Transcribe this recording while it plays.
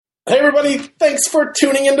Hey everybody, thanks for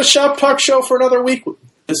tuning into Shop Talk Show for another week.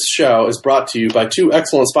 This show is brought to you by two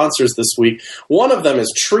excellent sponsors this week. One of them is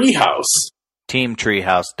Treehouse.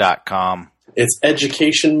 TeamTreehouse.com. It's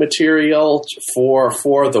education material for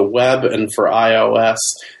the web and for iOS.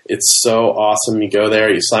 It's so awesome. You go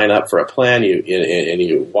there, you sign up for a plan, and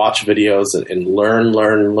you watch videos and learn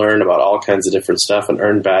about all kinds of different stuff and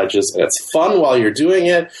earn badges. And it's fun while you're doing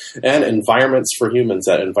it. And Environments for Humans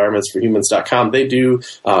at environmentsforhumans.com. They do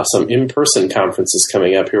some in-person conferences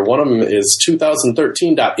coming up here. One of them is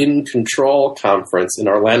 2013 In Control Conference in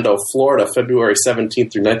Orlando, Florida, February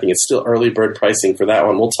 17th through 19th. It's still early bird pricing for that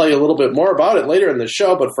one. We'll tell you a little bit more about it later in the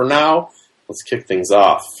show, but for now, let's kick things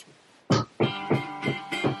off.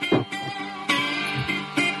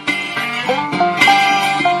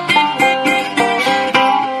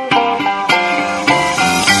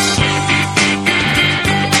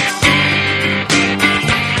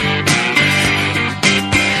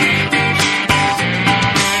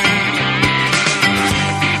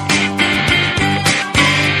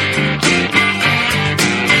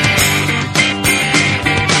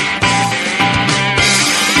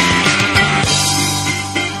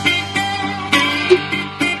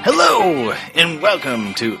 And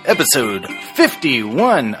welcome to episode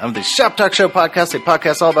 51 of the Shop Talk Show podcast, a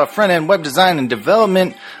podcast all about front-end web design and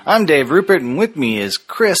development. I'm Dave Rupert, and with me is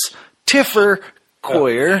Chris Tiffer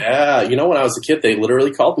Coyer. Yeah, you know, when I was a kid, they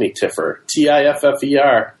literally called me Tiffer.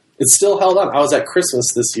 Tiffer. It's still held on. I was at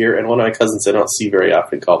Christmas this year, and one of my cousins I don't see very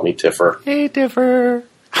often called me Tiffer. Hey, Tiffer.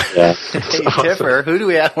 Yeah. Hey, Tiffer. Who do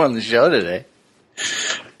we have on the show today?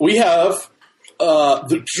 We have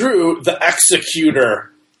Drew, the Executor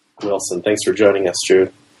Wilson. Thanks for joining us,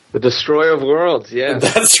 Drew. The Destroyer of Worlds, yeah.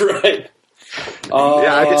 That's right.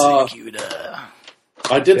 I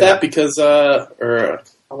did that because,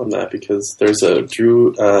 because there's a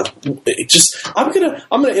Drew. I'm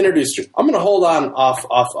gonna introduce Drew. I'm gonna hold on off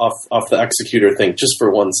the Executor thing just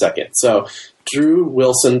for 1 second. So,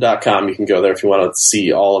 DrewWilson.com. You can go there if you want to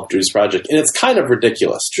see all of Drew's project, and it's kind of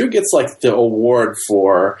ridiculous. Drew gets like the award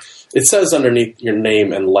for. It says underneath your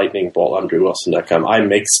name and lightning bolt on DrewWilson.com. I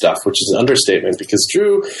make stuff, which is an understatement because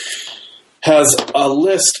Drew has a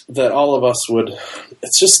list that all of us would.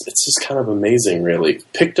 It's just kind of amazing, really.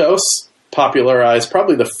 Pictos popularized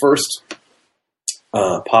probably the first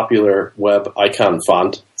popular web icon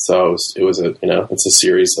font. So it's a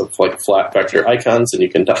series of like flat vector icons, and you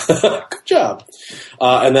can good job.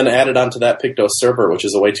 And then added onto that Pictos server, which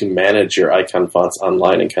is a way to manage your icon fonts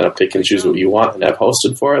online and kind of pick and choose what you want and have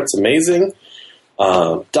hosted for it. It's amazing.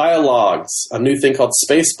 Dialogues, a new thing called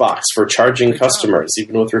Spacebox for charging customers,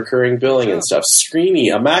 even with recurring billing and stuff.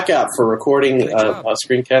 Screeny, a Mac app for recording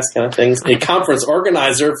screencast kind of things. A conference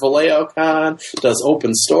organizer, ValeoCon, does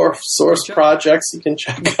open source projects you can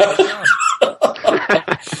check out.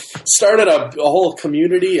 Started a whole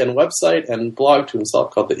community and website and blog to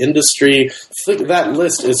himself called The Industry. That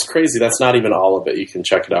list is crazy. That's not even all of it. You can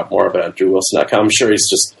check it out more about it at DrewWilson.com. I'm sure he's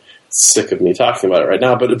just sick of me talking about it right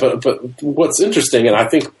now, but what's interesting, and I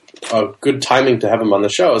think a good timing to have him on the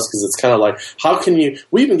show is because it's kind of like, how can you?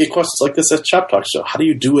 We even get questions like this at Shop Talk Show. How do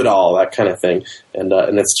you do it all? That kind of thing, and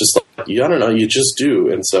it's just like, I don't know, you just do.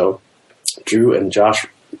 And so, Drew and Josh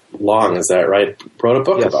Long, is that right? Wrote a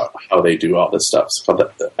book about how they do all this stuff. It's called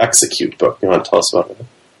the Execute book. You want to tell us about it?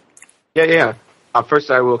 Yeah. First,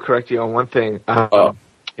 I will correct you on one thing.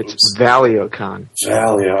 It's ValeoCon.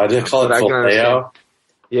 Valeo. I did call it Valeo.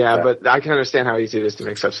 Yeah, but I can understand how easy it is to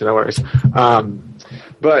mix up, so no worries.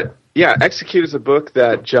 But yeah, Execute is a book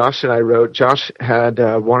that Josh and I wrote. Josh had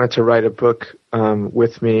wanted to write a book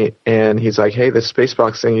with me, and he's like, hey, this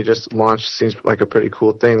Spacebox thing you just launched seems like a pretty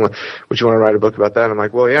cool thing. Would you want to write a book about that? I'm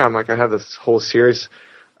like, well, yeah. I'm like, I have this whole series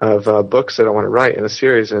of books that I want to write in a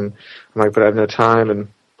series, and I'm like, but I have no time. And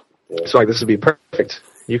so like, this would be perfect.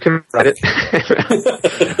 You can write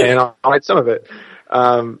it, and I'll write some of it.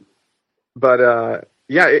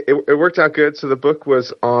 Yeah, it worked out good. So the book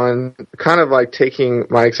was on kind of like taking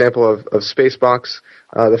my example of Spacebox.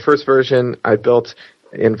 The first version I built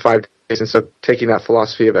in 5 days, and so taking that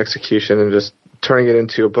philosophy of execution and just turning it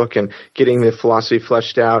into a book and getting the philosophy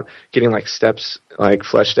fleshed out, getting like steps like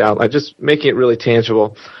fleshed out, like just making it really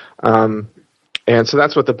tangible. And so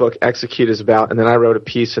that's what the book Execute is about. And then I wrote a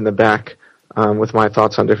piece in the back with my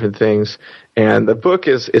thoughts on different things. And the book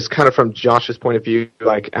is kind of from Josh's point of view,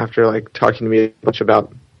 like after like talking to me a bunch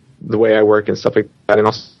about the way I work and stuff like that, and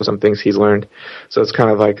also some things he's learned. So it's kind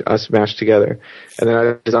of like us mashed together. And then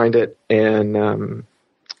I designed it, and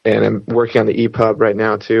I'm working on the EPUB right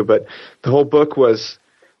now too. But the whole book was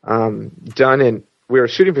done in, we were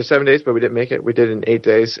shooting for 7 days, but we didn't make it. We did it in 8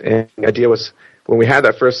 days. And the idea was when we had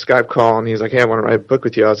that first Skype call and he's like, hey, I want to write a book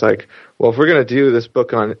with you, I was like, well, if we're going to do this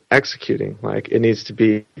book on executing, like, it needs to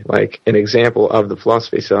be like an example of the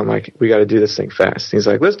philosophy. So I'm like, we got to do this thing fast. He's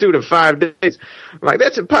like, let's do it in 5 days. I'm like,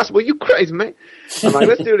 that's impossible. You crazy, man. I'm like,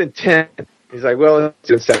 let's do it in 10. He's like, well, let's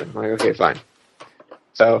do it in 7. I'm like, okay, fine.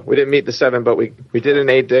 So we didn't meet the 7, but we did it in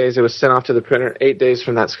 8 days. It was sent off to the printer 8 days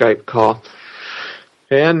from that Skype call.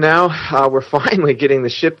 And now we're finally getting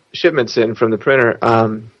the shipments in from the printer.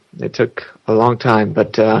 It took a long time,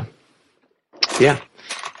 but yeah.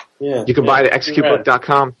 You can buy it at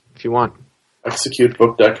executebook.com if you want.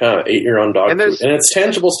 Executebook.com, 8-year-old dog food. And it's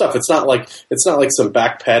tangible stuff. It's not like some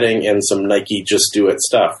backpatting and some Nike just do it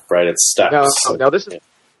stuff, right? It's steps. No, this is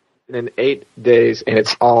in 8 days, and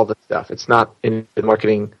it's all the stuff. It's not in the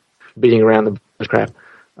marketing beating around the bush crap.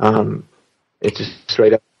 It's just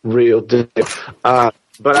straight up real deal.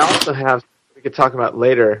 But I also have, we could talk about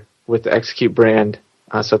later with the Execute brand,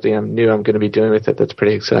 something I'm going to be doing with it that's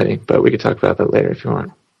pretty exciting. But we could talk about that later if you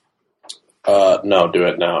want. No, do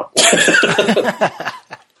it now.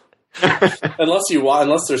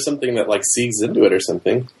 Unless there's something that like seeks into it or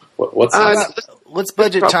something. What's let's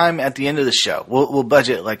budget time at the end of the show. We'll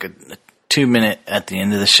budget like a 2-minute at the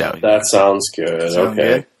end of the show. That sounds good. Sound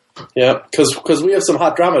okay. Good? Yeah, because we have some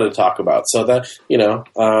hot drama to talk about. So that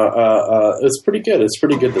it's pretty good. It's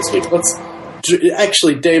pretty good this week.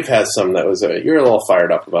 Actually, Dave has some that was. You're a little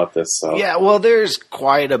fired up about this. So. Yeah, well, there's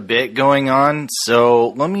quite a bit going on. So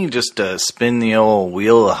let me just spin the old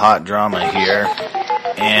wheel of hot drama here,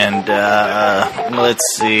 and let's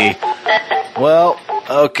see. Well,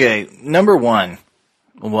 okay. Number 1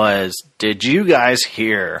 was, did you guys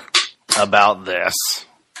hear about this?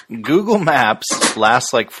 Google Maps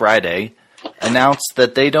last Friday announced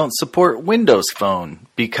that they don't support Windows Phone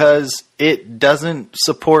because it doesn't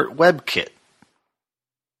support WebKit.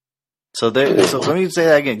 So let me say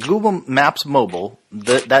that again. Google Maps Mobile,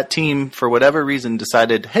 that team, for whatever reason,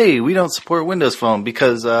 decided, hey, we don't support Windows Phone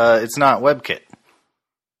because it's not WebKit.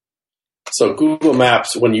 So Google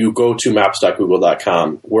Maps, when you go to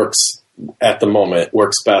maps.google.com, works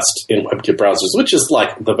best in WebKit browsers, which is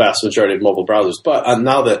like the vast majority of mobile browsers. But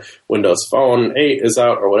now that Windows Phone 8 is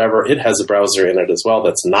out or whatever, it has a browser in it as well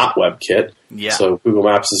that's not WebKit. Yeah. So Google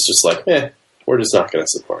Maps is just like, we're just not going to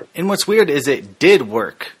support it. And what's weird is it did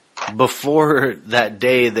work before that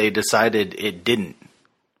day they decided it didn't.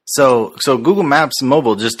 So Google Maps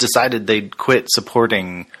Mobile just decided they'd quit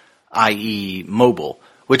supporting IE Mobile,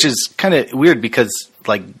 which is kind of weird because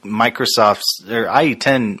like Microsoft's or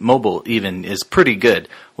IE10 Mobile even is pretty good.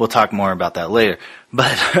 We'll talk more about that later.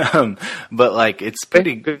 But like it's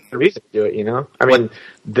pretty good reason to do it, you know. I mean,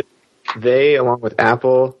 they along with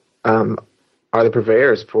Apple are the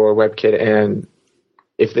purveyors for WebKit, and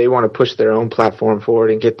if they want to push their own platform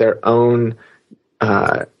forward and get their own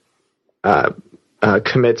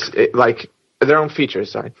commits, like their own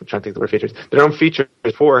features. Sorry, I'm trying to think of the word features. Their own features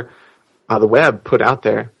for the web put out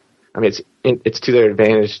there. I mean, it's to their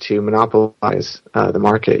advantage to monopolize the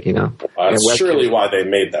market, you know. That's surely why they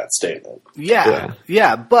made that statement.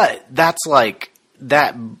 Yeah, but that's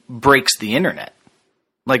that breaks the internet.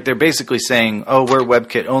 Like they're basically saying, "Oh, we're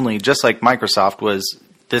WebKit only," just like Microsoft was.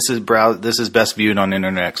 This is best viewed on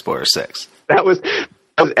Internet Explorer 6. That was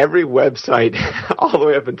every website all the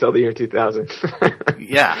way up until the year 2000.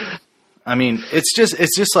 Yeah, I mean, it's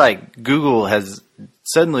just like Google has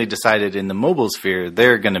suddenly decided in the mobile sphere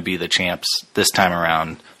they're going to be the champs this time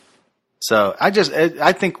around. So I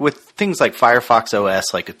think with things like Firefox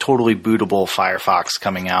OS, like a totally bootable Firefox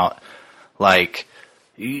coming out, like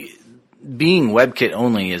being WebKit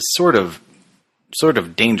only is sort of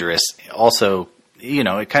dangerous. Also, you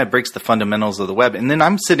know, it kind of breaks the fundamentals of the web. And then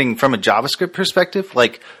I'm sitting from a JavaScript perspective,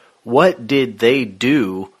 like what did they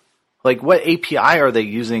do? Like what API are they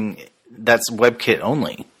using that's WebKit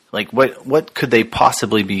only? Like what could they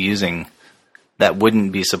possibly be using that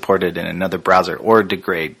wouldn't be supported in another browser or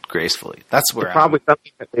degrade gracefully? That's where probably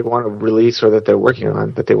something that they want to release or that they're working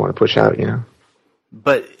on that they want to push out, you know.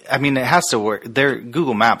 But I mean, it has to work. Their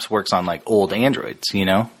Google Maps works on like old Androids, you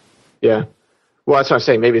know. Yeah. Well, that's what I'm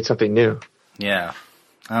saying. Maybe it's something new. Yeah.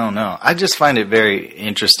 I don't know. I just find it very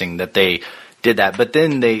interesting that they did that. But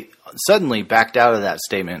then they suddenly backed out of that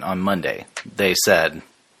statement on Monday. They said,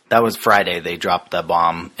 that was Friday, they dropped the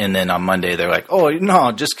bomb. And then on Monday, they're like, oh,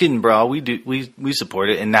 no, just kidding, bro. We support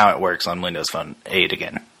it. And now it works on Windows Phone 8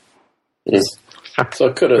 again. So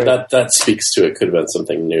it could have, that speaks to it could have been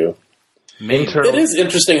something new. It is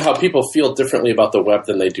interesting how people feel differently about the web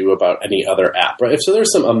than they do about any other app, right? If so,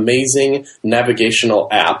 there's some amazing navigational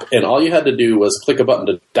app, and all you had to do was click a button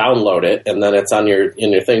to download it, and then it's on your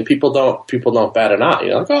thing. People don't bat an eye.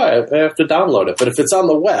 You're like, oh, I have to download it. But if it's on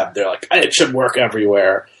the web, they're like, it should work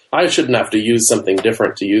everywhere. I shouldn't have to use something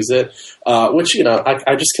different to use it. Which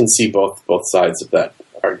I just can see both sides of that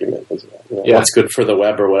argument as well. What's good for the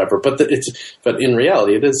web or whatever. But in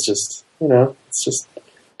reality, it is just it's just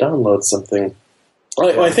download something.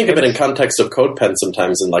 I think of it in context of CodePen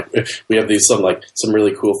sometimes, and like we have some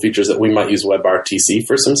really cool features that we might use WebRTC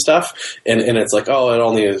for some stuff, and it's like, oh, it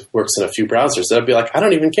only works in a few browsers. So I'd be like, I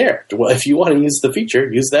don't even care. Well, if you want to use the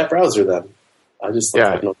feature, use that browser then. I just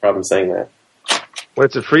have no problem saying that. Well,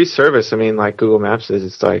 it's a free service. I mean, like Google Maps is,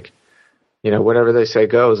 it's like, whatever they say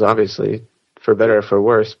goes, obviously, for better or for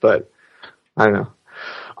worse, but I don't know.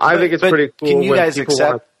 I think it's pretty cool.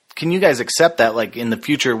 Can you guys accept that, like, in the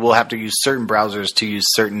future we'll have to use certain browsers to use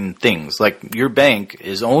certain things? Like, your bank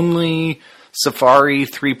is only Safari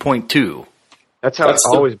 3.2. That's how it's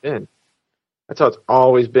always been. That's how it's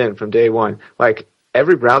always been from day one. Like,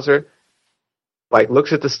 every browser,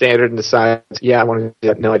 looks at the standard and decides, I want to do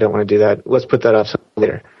that. No, I don't want to do that. Let's put that up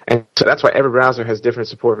later. And so that's why every browser has different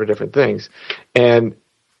support for different things. And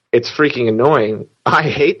it's freaking annoying. I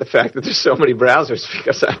hate the fact that there's so many browsers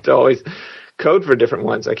because I have to always code for different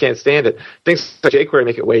ones. I can't stand it. Things like jQuery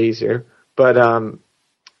make it way easier. But,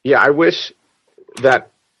 I wish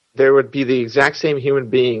that there would be the exact same human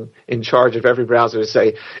being in charge of every browser to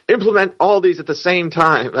say, implement all these at the same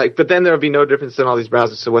time. But then there would be no difference in all these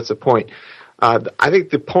browsers, so what's the point? I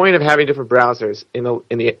think the point of having different browsers in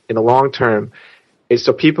the long term is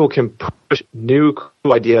so people can push new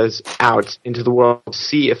cool ideas out into the world,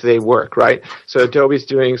 see if they work, right? So Adobe's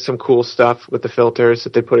doing some cool stuff with the filters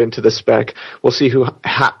that they put into the spec. We'll see who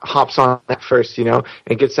hops on that first, and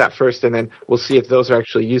gets that first, and then we'll see if those are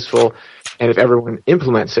actually useful and if everyone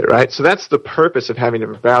implements it, right? So that's the purpose of having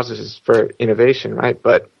different browsers, is for innovation, right?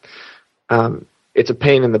 But it's a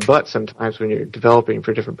pain in the butt sometimes when you're developing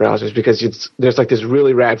for different browsers, because there's this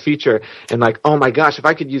really rad feature, and oh my gosh, if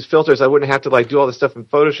I could use filters, I wouldn't have to do all this stuff in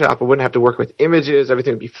Photoshop. I wouldn't have to work with images.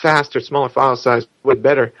 Everything would be faster, smaller file size, way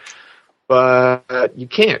better. But you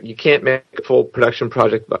can't make a full production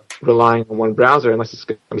project relying on one browser unless it's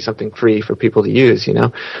going to be something free for people to use,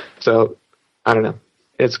 So I don't know.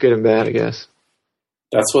 It's good and bad, I guess.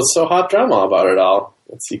 That's what's so hot drama about it all.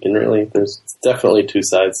 There's definitely two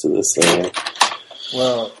sides to this thing.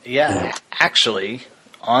 Well, yeah, actually,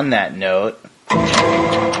 on that note,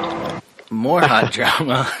 more hot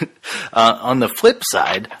drama. On the flip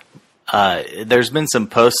side, there's been some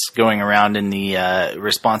posts going around in the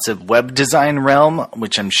responsive web design realm,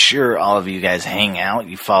 which I'm sure all of you guys hang out.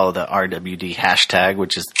 You follow the RWD hashtag,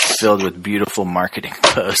 which is filled with beautiful marketing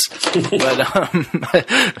posts.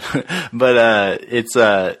 but it's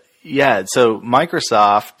so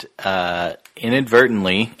Microsoft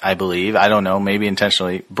inadvertently, I believe, I don't know, maybe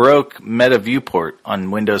intentionally, broke Meta Viewport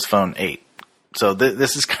on Windows Phone 8. So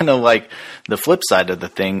this is kind of like the flip side of the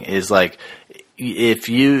thing is if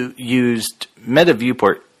you used Meta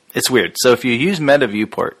Viewport, it's weird. So if you use Meta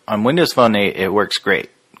Viewport on Windows Phone 8, it works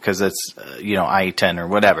great because it's, IE10 or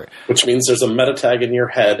whatever. Which means there's a meta tag in your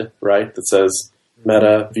head, right, that says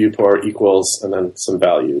Meta Viewport equals and then some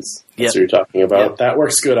values. That's what you're talking about. Yep. That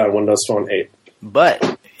works good on Windows Phone 8.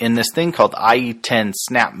 But in this thing called IE10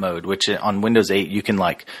 Snap Mode, which on Windows 8 you can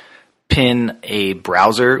pin a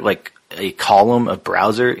browser, a column of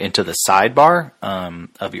browser into the sidebar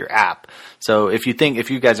of your app. So if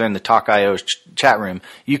you guys are in the Talk.io chat room,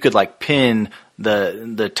 you could pin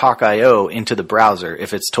the Talk.io into the browser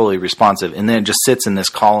if it's totally responsive, and then it just sits in this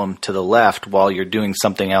column to the left while you're doing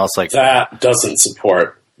something else. That doesn't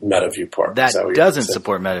support Meta Viewport. That doesn't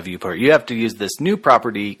support Meta Viewport. You have to use this new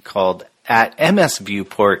property called @MS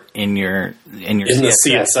Viewport in your the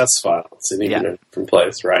CSS file. It's in a different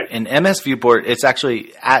place, right? In MS Viewport, it's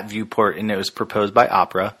actually @Viewport, and it was proposed by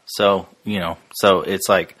Opera. So so it's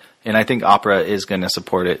and I think Opera is going to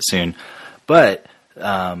support it soon. But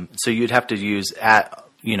so you'd have to use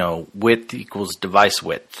width equals device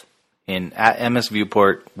width in @MS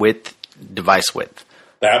Viewport width device width.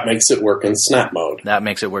 That makes it work in Snap Mode.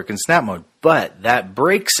 But that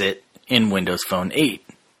breaks it in Windows Phone 8.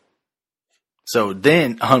 So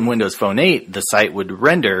then on Windows Phone 8, the site would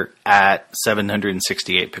render at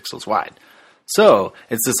 768 pixels wide. So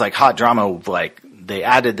it's this hot drama of they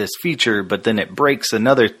added this feature, but then it breaks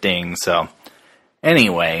another thing. So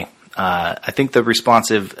anyway, I think the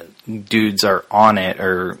responsive dudes are on it,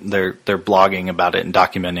 or they're blogging about it and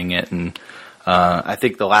documenting it. And I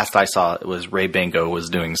think the last I saw it was Ray Bango was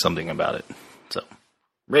doing something about it. So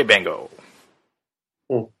Ray Bango.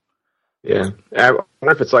 Yeah. I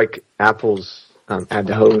wonder if it's like Apple's add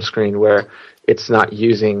to home screen where it's not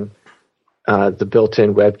using the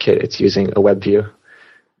built-in WebKit, it's using a web view.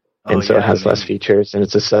 And so it has less features, and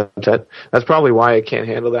it's a subset. That's probably why it can't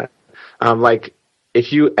handle that. Like,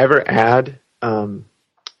 if you ever add an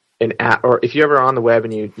app, or if you're ever on the web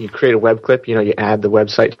and you create a web clip, you add the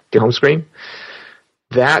website to your home screen,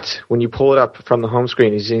 that, when you pull it up from the home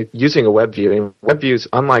screen, is using a web view. And web views,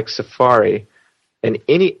 unlike Safari, and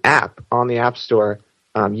any app on the App Store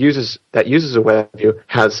uses a web view,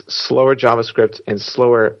 has slower JavaScript and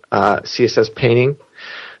slower CSS painting.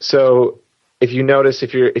 So if you notice,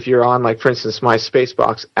 if you're on, like, for instance, my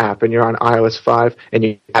Spacebox app, and you're on iOS 5 and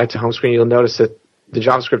you add it to home screen, you'll notice that the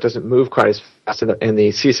JavaScript doesn't move quite as fast and the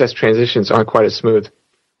CSS transitions aren't quite as smooth.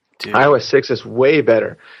 Dude. iOS 6 is way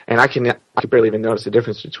better, and I can barely even notice the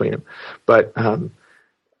difference between them. But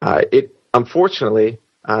unfortunately,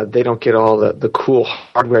 they don't get all the cool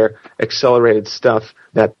hardware accelerated stuff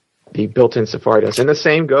that the built-in Safari does. And the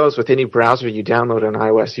same goes with any browser you download on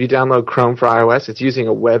iOS. If you download Chrome for iOS, it's using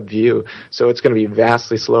a web view, so it's going to be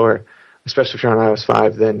vastly slower, especially if you're on iOS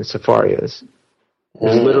 5, than Safari is.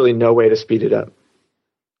 There's literally no way to speed it up.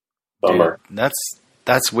 Bummer. Dude,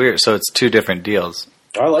 that's weird. So it's two different deals.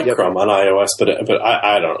 I like Chrome on iOS, but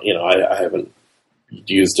I don't. I haven't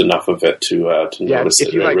used enough of it to notice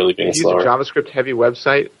it really being slower. If you use a JavaScript heavy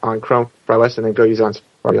website on Chrome for iOS and then go use it on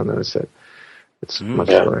Safari, you'll notice it. It's much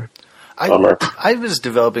slower. I was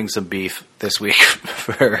developing some beef this week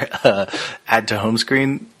for add to home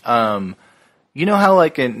screen. You know how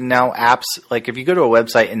now apps, like if you go to a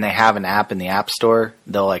website and they have an app in the App Store,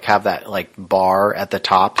 they'll like have that like bar at the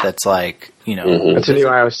top that's like, That's a new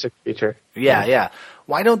iOS 6 feature. Yeah.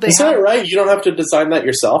 Why don't they? Is that right? You don't have to design that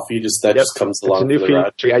yourself. Just comes along. It's a new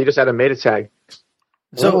feature. Yeah, you just add a meta tag.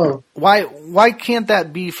 So why can't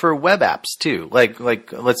that be for web apps too? Like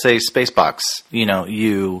let's say Spacebox.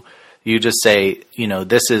 You just say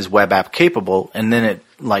this is web app capable, and then it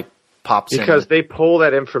like pops in. Because they pull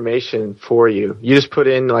that information for you. You just put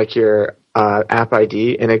in like your app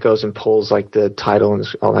ID, and it goes and pulls like the title and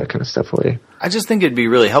all that kind of stuff for you. I just think it'd be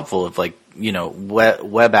really helpful if web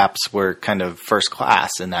apps were kind of first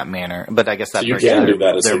class in that manner. But I guess that you can do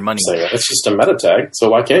that as their money. It's just a meta tag. So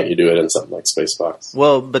why can't you do it in something like Spacebox?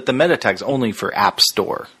 Well, but the meta tag's only for App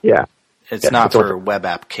Store. Yeah, it's not for web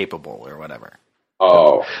app capable or whatever.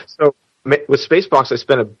 Oh, so with Spacebox, I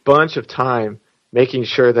spent a bunch of time making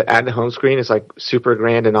sure that add to home screen is like super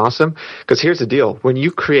grand and awesome. Because here's the deal: when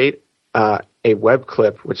you create a web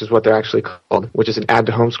clip, which is what they're actually called, which is an add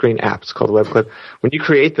to home screen app, it's called a web clip. When you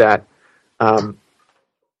create that,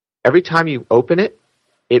 every time you open it,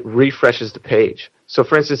 it refreshes the page. So,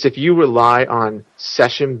 for instance, if you rely on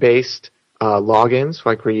session-based logins,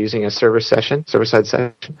 like we're using a server-side session,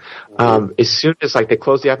 as soon as they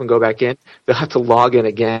close the app and go back in, they'll have to log in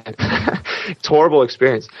again. It's a horrible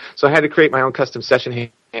experience. So I had to create my own custom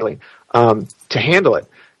session handling to handle it,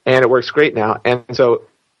 and it works great now. And so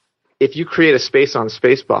if you create a space on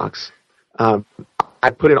Spacebox, I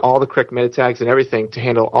put in all the correct meta tags and everything to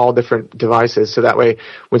handle all different devices. So that way,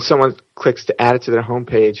 when someone clicks to add it to their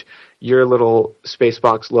homepage, your little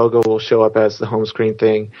Spacebox logo will show up as the home screen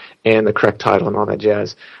thing and the correct title and all that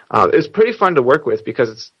jazz. It's pretty fun to work with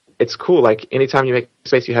because it's cool. Like anytime you make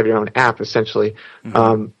space, you have your own app essentially.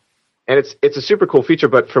 Mm-hmm. And it's a super cool feature.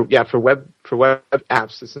 But for web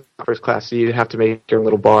apps, it's not first class. So you have to make your own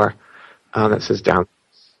little bar that says down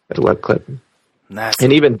at the web clip.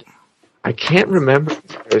 And even I can't remember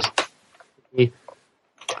if there's any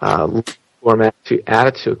format to add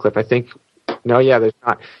it to a clip. I think there's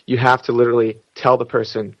not. You have to literally tell the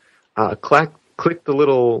person, click the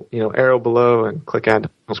little arrow below and click add to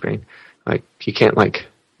home screen. Like you can't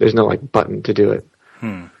there's no button to do it.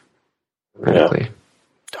 Yeah.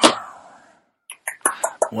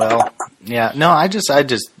 Well, yeah. No, I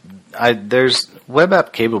there's web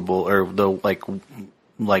app capable or the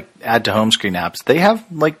add to home screen apps. They have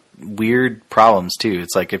weird problems too.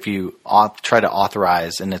 It's like if you try to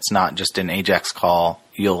authorize and it's not just an AJAX call,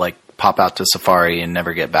 you'll pop out to Safari and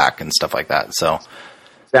never get back and stuff like that. So,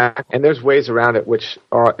 and there's ways around it, which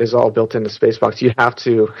is all built into Spacebox. You have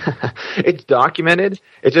to. It's documented.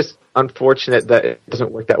 It's just unfortunate that it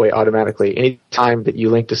doesn't work that way automatically. Anytime that you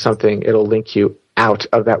link to something, it'll link you out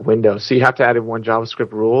of that window. So you have to add in one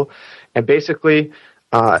JavaScript rule, and basically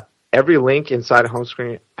every link inside a home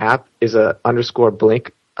screen app is a _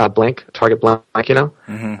 blank target blank,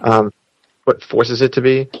 Mm-hmm. What forces it to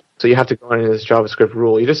be. So you have to go into this JavaScript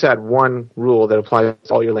rule. You just add one rule that applies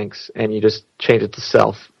to all your links, and you just change it to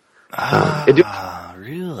self.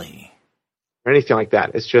 Really? Or anything like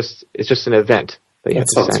that. It's just an event that you have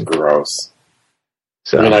to send. That sounds gross.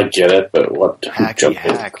 So I mean, I get it, but what Hack.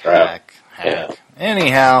 Yeah.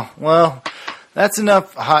 Anyhow, well, that's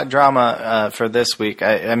enough hot drama for this week.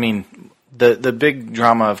 I mean, the big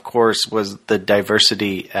drama, of course, was the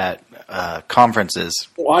diversity at conferences.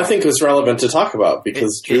 Well, I think it was relevant to talk about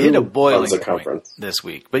because Drew hit a boiling runs a point conference this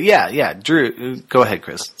week. But yeah, Drew, go ahead,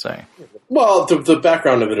 Chris. Sorry. Well, the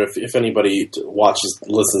background of it, if anybody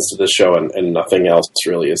listens to this show and nothing else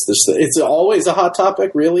really, is this: it's always a hot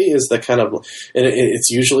topic. Really, is the kind of, and it's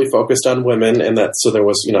usually focused on women, and that so there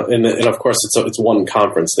was, and of course it's one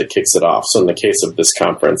conference that kicks it off. So in the case of this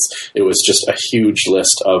conference, it was just a huge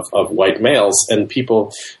list of white males, and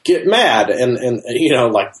people get mad, and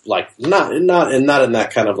like not in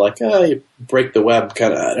that kind of like you break the web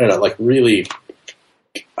kind of, I don't know, like really.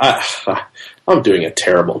 I'm doing a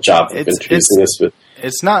terrible job of introducing this. But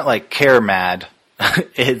it's not like care mad.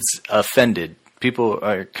 It's offended. People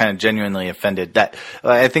are kind of genuinely offended. That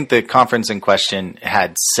I think the conference in question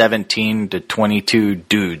had 17 to 22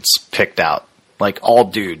 dudes picked out. Like all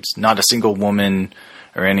dudes, not a single woman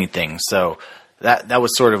or anything. So that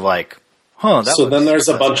was sort of like, so then there's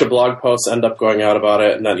a bunch of blog posts end up going out about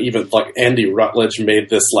it, and then even like Andy Rutledge made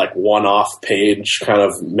this like one-off page kind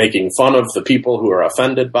of making fun of the people who are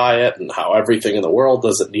offended by it and how everything in the world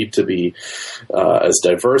doesn't need to be as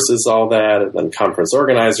diverse as all that. And then conference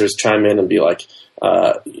organizers chime in and be like,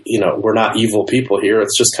 we're not evil people here.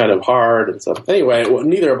 It's just kind of hard. And so anyway,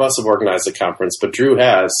 neither of us have organized a conference, but Drew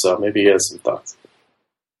has, so maybe he has some thoughts.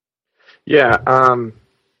 Yeah,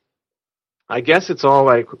 I guess it's all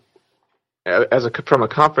like, from a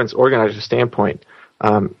conference organizer standpoint,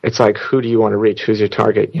 it's like, who do you want to reach? Who's your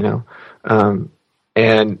target?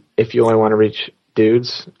 And if you only want to reach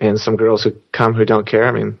dudes and some girls who come who don't care,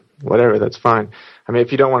 I mean, whatever, that's fine. I mean,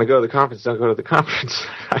 if you don't want to go to the conference, don't go to the conference.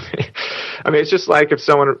 I mean, it's just like if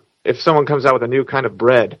someone comes out with a new kind of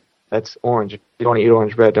bread that's orange. If you don't want to eat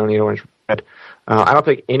orange bread, don't eat orange bread. I don't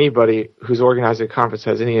think anybody who's organizing a conference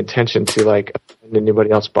has any intention to like offend anybody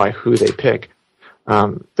else by who they pick.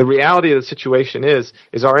 The reality of the situation is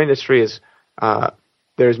our industry is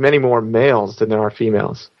there's many more males than there are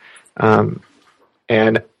females, and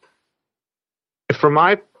from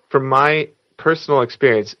my personal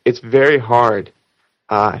experience, it's very hard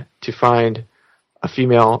to find a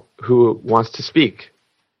female who wants to speak.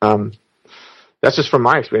 That's just from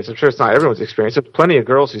my experience. I'm sure it's not everyone's experience. There's plenty of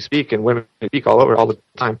girls who speak and women who speak all over all the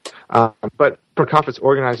time. But from a conference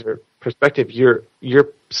organizer perspective, you're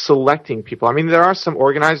selecting people. I mean, there are some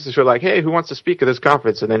organizers who are like, "Hey, who wants to speak at this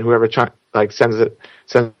conference?" And then whoever sends it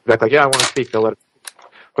back like, "Yeah, I want to speak." They'll let it.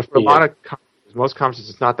 But for a lot of conferences, most conferences,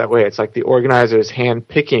 it's not that way. It's like the organizer is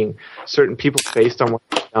hand-picking certain people based on what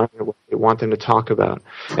they've done and what they want them to talk about.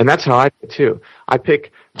 And that's how I do it too. I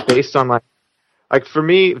pick based on like for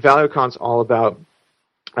me, ValueCon's all about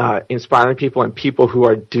inspiring people and people who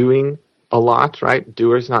are doing a lot, right?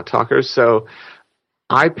 Doers, not talkers. So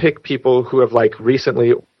I pick people who have like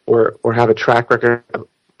recently or have a track record of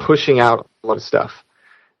pushing out a lot of stuff.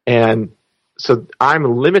 And so I'm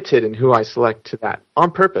limited in who I select to that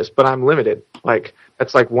on purpose, but I'm limited. Like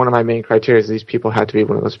that's like one of my main criteria is these people have to be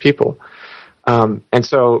one of those people. And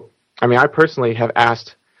so, I mean, I personally I've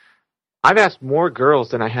asked more girls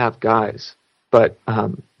than I have guys. But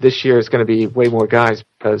this year is going to be way more guys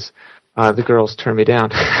because the girls turn me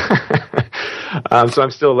down. So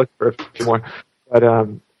I'm still looking for a few more. But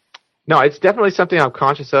no, it's definitely something I'm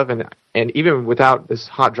conscious of, and even without this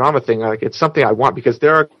hot drama thing, like it's something I want because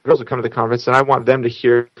there are girls who come to the conference, and I want them to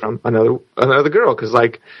hear from another girl because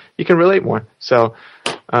like you can relate more. So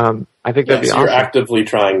I think that'd be awesome. You're actively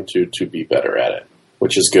trying to be better at it,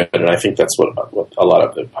 which is good, and I think that's what a lot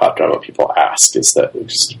of the hot drama people ask, is that we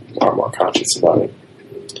just are more conscious about it.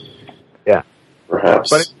 Yeah. Perhaps.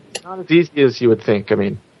 But it's not as easy as you would think. I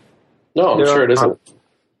mean, no, I'm sure it isn't.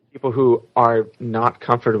 People who are not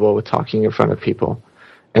comfortable with talking in front of people,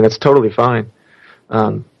 and it's totally fine,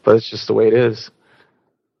 but it's just the way it is.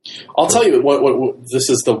 I'll tell you what this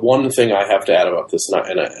is the one thing I have to add about this,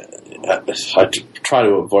 and I try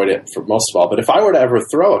to avoid it for most of all. But if I were to ever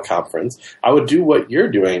throw a conference, I would do what you're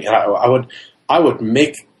doing. I would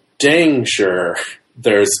make dang sure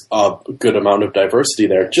there's a good amount of diversity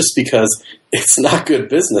there, just because it's not good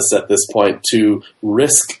business at this point to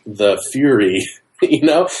risk the fury.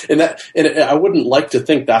 And I wouldn't like to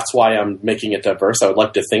think that's why I'm making it diverse. I would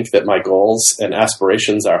like to think that my goals and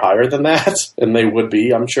aspirations are higher than that, and they would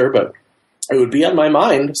be, I'm sure, but it would be on my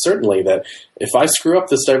mind, certainly, that if I screw up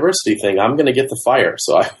this diversity thing, I'm going to get the fire.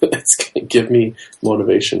 So it's going to give me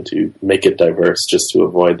motivation to make it diverse just to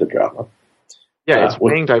avoid the drama. Yeah, it's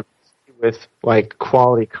weighing diversity with, like,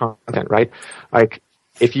 quality content, right? Like,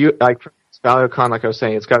 if you, like, ValioCon, like I was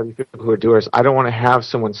saying, it's got to be people who are doers. I don't want to have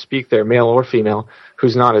someone speak there, male or female,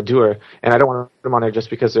 who's not a doer, and I don't want to put them on there just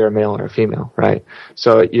because they're a male or a female, right?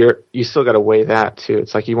 So you still got to weigh that too.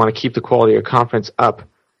 It's like you want to keep the quality of your conference up,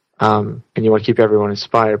 and you want to keep everyone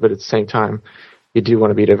inspired, but at the same time, you do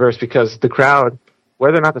want to be diverse because the crowd,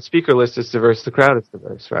 whether or not the speaker list is diverse, the crowd is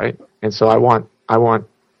diverse, right? And so I want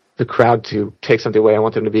the crowd to take something away. I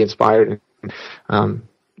want them to be inspired, and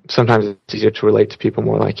sometimes it's easier to relate to people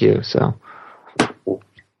more like you. So,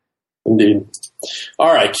 indeed.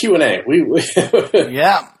 All right, Q&A.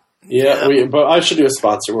 But I should do a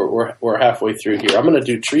sponsor. We're halfway through here. I'm going to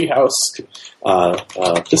do Treehouse.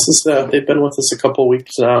 This is they've been with us a couple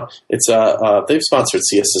weeks now. It's they've sponsored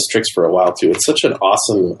CS Strix for a while too. It's such an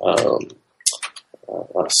awesome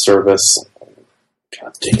service.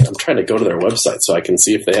 God dang it! I'm trying to go to their website so I can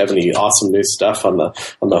see if they have any awesome new stuff on the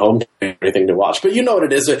home page, anything to watch. But you know what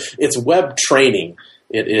it is? It's web training.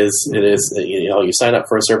 It is. You sign up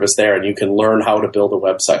for a service there, and you can learn how to build a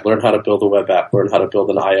website, learn how to build a web app, learn how to build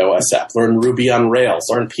an iOS app, learn Ruby on Rails,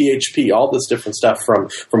 learn PHP, all this different stuff from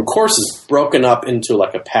courses broken up into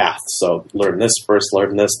like a path. So learn this first,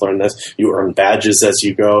 learn this. You earn badges as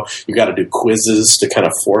you go. You got to do quizzes to kind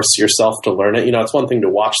of force yourself to learn it. It's one thing to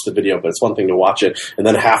watch the video, but it's one thing to watch it and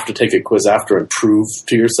then have to take a quiz after and prove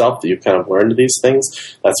to yourself that you've kind of learned these things.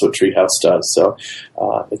 That's what Treehouse does. So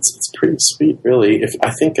it's pretty sweet, really.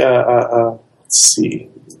 Let's see.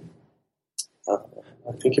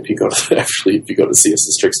 I think if you go to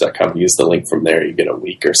csstrix.com and use the link from there, you get a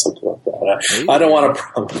week or something like that. I don't want to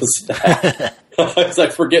promise that. It's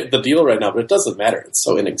like, forget the deal right now, but it doesn't matter. It's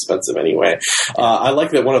so inexpensive anyway. I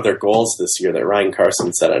like that one of their goals this year that Ryan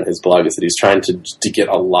Carson said on his blog is that he's trying to get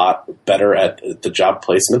a lot better at the job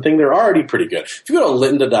placement thing. They're already pretty good. If you go to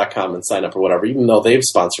lynda.com and sign up or whatever, even though they've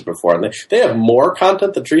sponsored before, and they have more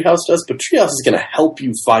content than Treehouse does, but Treehouse is going to help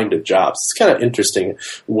you find a job. So it's kind of interesting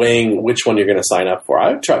weighing which one you're going to sign up for.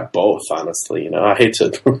 I would try both, honestly. I hate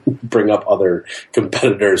to bring up other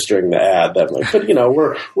competitors during the ad, but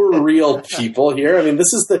we're real people here. I mean,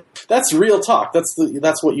 that's real talk. That's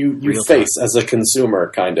what you face as a consumer,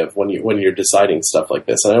 kind of, when you're deciding stuff like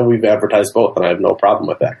this. I know we've advertised both, and I have no problem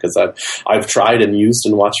with that because I've tried and used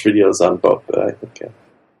and watched videos on both. But I think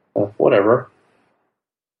whatever.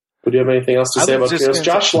 Would you have anything else to say about this?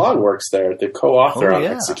 Josh Long works there, the co-author on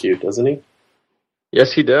Execute, doesn't he?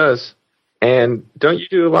 Yes, he does. And don't you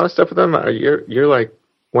do a lot of stuff with them? You're like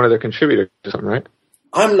one of their contributors or something, right?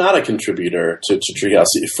 I'm not a contributor to Treehouse.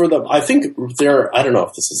 I think I don't know if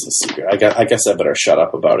this is a secret. I guess I better shut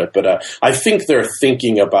up about it. But I think they're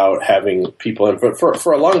thinking about having people in.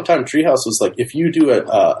 For a long time, Treehouse was like, if you do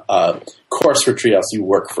a course for Treehouse, you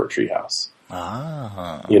work for Treehouse.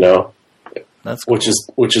 Ah. That's cool.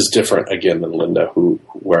 Which is different again than Lynda,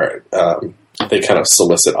 where they kind of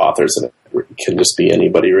solicit authors, and it can just be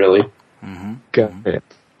anybody really. Mm-hmm. Got it.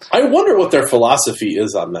 I wonder what their philosophy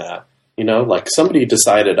is on that. Like somebody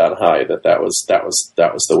decided on high that was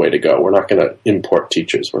the way to go. We're not going to import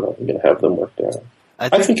teachers. We're not going to have them work there. I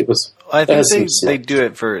think they do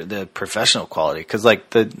it for the professional quality because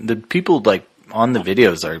like the people like on the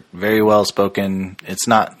videos are very well spoken. It's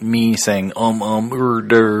not me saying Well,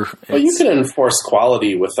 you can enforce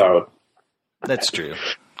quality without. That's true.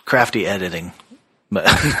 Crafty editing, but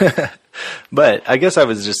but I guess I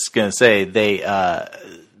was just going to say the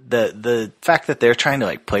fact that they're trying to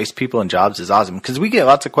like place people in jobs is awesome because we get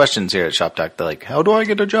lots of questions here at Shop Talk. They're like, how do I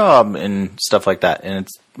get a job and stuff like that? And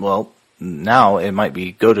it's, now it might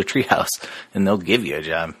be go to Treehouse and they'll give you a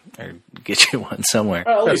job or get you one somewhere.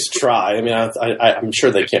 Well, at least try. I mean, I'm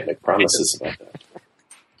sure they can't make promises about that.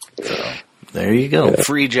 So, there you go. Yeah.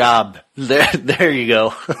 Free job. There you go.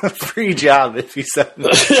 Free job if you send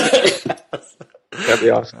them. That'd be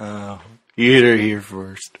awesome. You hit her here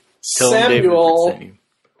first. Samuel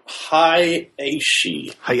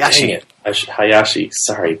Hayashi. Dang it. Hayashi.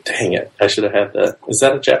 Sorry, dang it. I should have had that. Is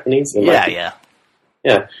that a Japanese? Yeah.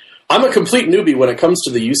 I'm a complete newbie when it comes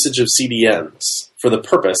to the usage of CDNs for the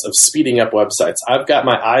purpose of speeding up websites. I've got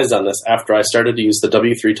my eyes on this after I started to use the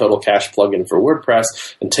W3 Total Cache plugin for WordPress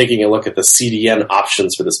and taking a look at the CDN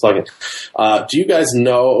options for this plugin. Do you guys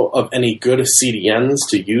know of any good CDNs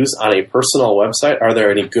to use on a personal website? Are there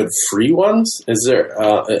any good free ones? Is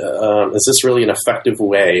this really an effective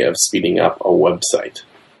way of speeding up a website?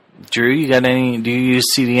 Drew, do you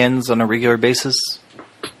use CDNs on a regular basis?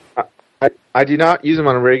 I do not use them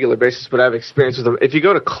on a regular basis, but I have experience with them. If you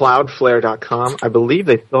go to Cloudflare.com, I believe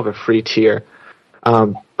they still have a free tier.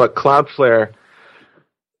 But Cloudflare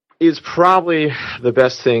is probably the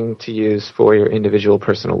best thing to use for your individual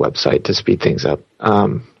personal website to speed things up.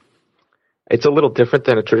 It's a little different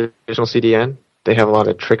than a traditional CDN. They have a lot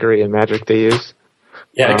of trickery and magic they use.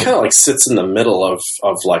 Yeah, it kind of like sits in the middle of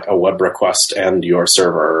like a web request and your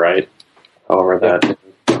server, right? However that.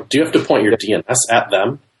 Do you have to point your DNS at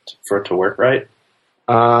them for it to work right?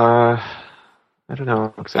 I don't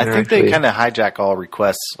know. I think they kind of hijack all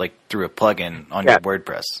requests like through a plugin on your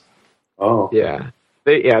WordPress. Oh, yeah.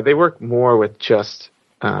 They work more with just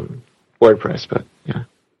WordPress, but yeah,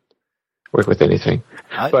 work with anything.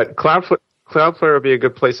 But Cloudflare would be a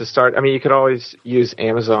good place to start. I mean, you could always use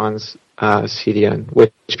Amazon's CDN,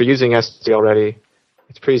 which if you're using S3 already,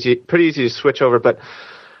 it's pretty easy to switch over. But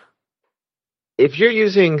if you're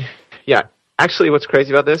using, actually what's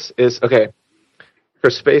crazy about this is, okay, for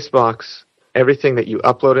Spacebox, everything that you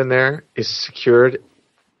upload in there is secured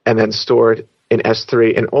and then stored in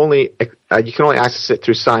S3, and you can only access it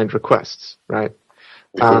through signed requests, right?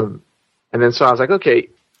 Mm-hmm. And then so I was like, okay,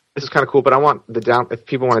 this is kind of cool, but I want if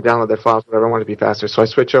people want to download their files, whatever, I want it to be faster. So I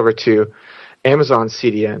switch over to Amazon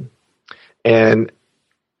CDN and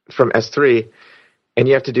from S3, and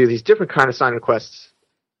you have to do these different kind of sign requests,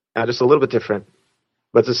 just a little bit different,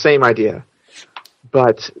 but it's the same idea.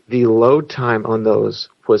 But the load time on those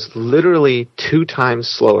was literally 2 times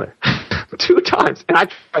slower. 2 times. And I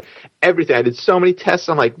tried everything. I did so many tests.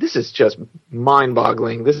 I'm like, this is just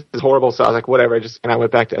mind-boggling. This is horrible. So I was like, whatever. And I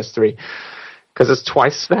went back to S3 because it's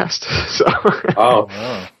twice as fast. So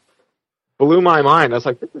wow. Blew my mind. I was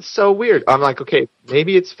like, this is so weird. I'm like, okay,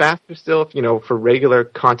 maybe it's faster still, for regular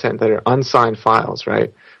content that are unsigned files,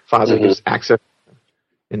 right? Files that you just access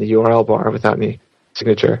in the URL bar without any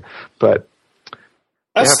signature. But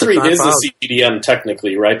S3 is a CDN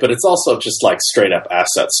technically, right? But it's also just like straight up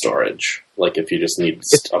asset storage. Like if you just need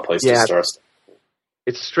a place to store stuff.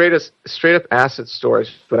 It's straight up asset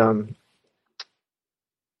storage, but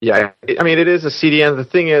it is a CDN. The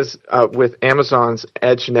thing is, with Amazon's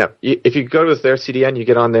Edge Net, if you go to their CDN, you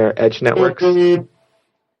get on their Edge networks.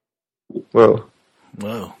 Whoa.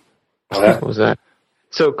 What was that?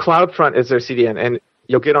 So CloudFront is their CDN, and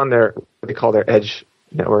you'll get on their what they call their Edge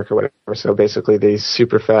network or whatever. So basically, the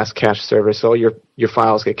super fast cache service. So your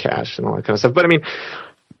files get cached and all that kind of stuff. But I mean,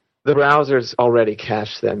 the browsers already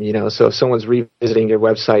cache them. So if someone's revisiting your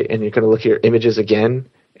website and you're going to look at your images again,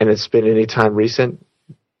 and it's been any time recent,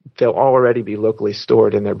 they'll already be locally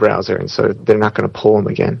stored in their browser, and so they're not going to pull them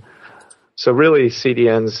again. So really,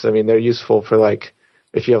 CDNs, I mean, they're useful for like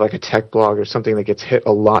if you have like a tech blog or something that gets hit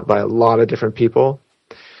a lot by a lot of different people,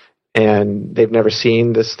 and they've never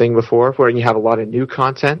seen this thing before, where you have a lot of new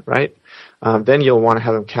content, right? Then you'll want to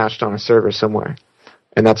have them cached on a server somewhere,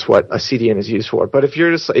 and that's what a CDN is used for. But if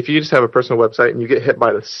you just have a personal website and you get hit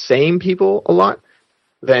by the same people a lot,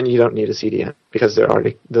 then you don't need a CDN because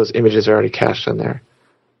those images are already cached in there.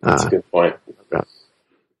 That's a good point.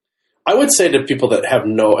 I would say to people that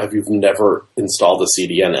you've never installed a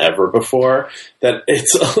CDN ever before, that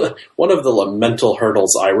it's one of the mental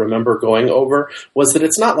hurdles I remember going over was that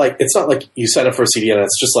it's not like you sign up for a CDN and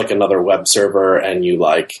it's just like another web server and you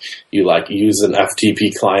use an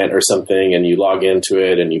FTP client or something and you log into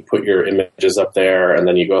it and you put your images up there and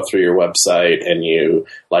then you go through your website and you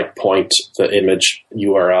point the image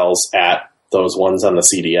URLs at those ones on the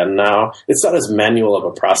CDN now. It's not as manual of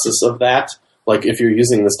a process of that. Like if you're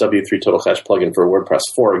using this W3 Total Cache plugin for WordPress,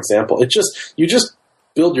 for example, you just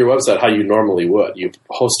build your website how you normally would. You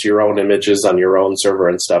host your own images on your own server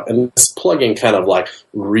and stuff. And this plugin kind of like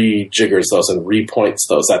rejiggers those and repoints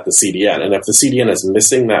those at the CDN. And if the CDN is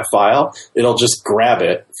missing that file, it'll just grab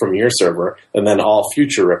it from your server, and then all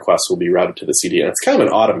future requests will be routed to the CDN. It's kind of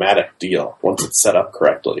an automatic deal once it's set up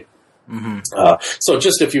correctly. Mm-hmm. So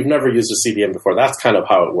just if you've never used a CDN before, that's kind of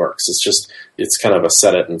how it works. It's kind of a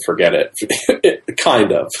set it and forget it,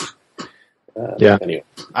 kind of. Anyway.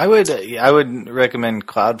 I would recommend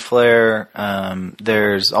Cloudflare.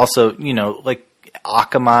 There's also, like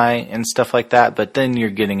Akamai and stuff like that, but then you're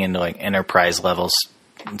getting into like enterprise levels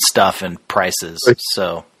stuff and prices.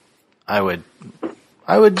 So I would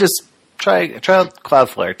just try out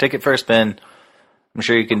Cloudflare. Take it for a spin. I'm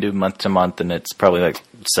sure you can do month to month, and it's probably like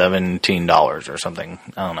 $17 or something.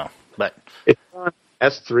 I don't know, but it's on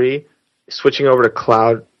S3. Switching over to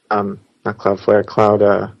Cloud, not Cloudflare, Cloud.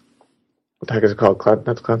 What the heck is it called?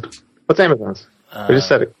 That's Cloud. What's Amazon's? I just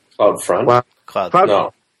said it. CloudFront. Cloud.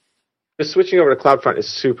 No. Just switching over to CloudFront is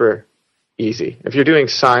super easy. If you're doing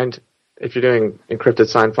encrypted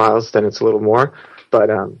signed files, then it's a little more, but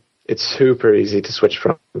it's super easy to switch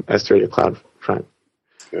from S3 to CloudFront.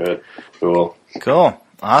 Good. Cool.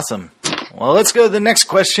 Awesome. Well, let's go to the next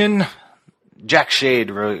question. Jack Shade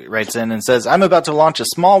writes in and says, I'm about to launch a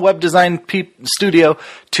small web design studio,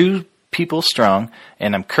 2 people strong,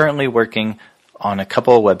 and I'm currently working on a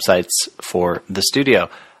couple of websites for the studio.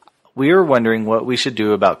 we were wondering what we should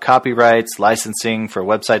do about copyrights, licensing for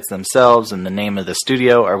websites themselves, and the name of the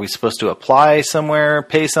studio. Are we supposed to apply somewhere,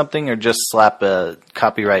 pay something, or just slap a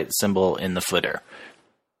copyright symbol in the footer?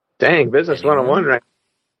 Dang, business 101 right.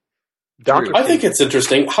 I think it's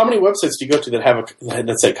interesting. How many websites do you go to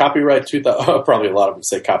that say copyright 2000? Probably a lot of them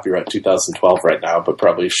say copyright 2012 right now, but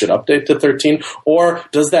probably should update to 13. Or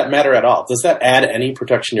does that matter at all? Does that add any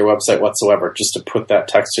protection to your website whatsoever just to put that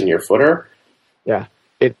text in your footer? Yeah,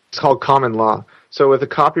 it's called common law. So with a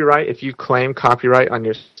copyright, if you claim copyright on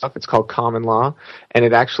your stuff, it's called common law, and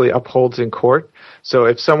it actually upholds in court. So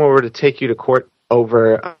if someone were to take you to court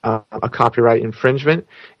over a copyright infringement,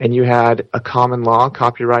 and you had a common law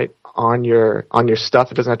copyright on your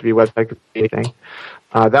stuff, it doesn't have to be website or anything,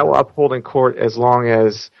 that will uphold in court as long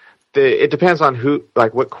as it depends on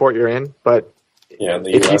what court you're in. But yeah, in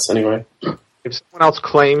the U.S. anyway. If someone else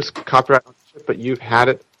claims copyright ownership, but you've had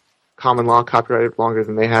it common law copyrighted longer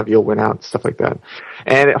than they have, you'll win out, stuff like that.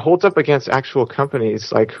 And it holds up against actual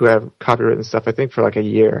companies who have copywritten stuff, I think, for a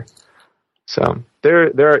year. So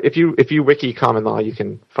there are, if you wiki common law, you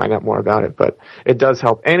can find out more about it, but it does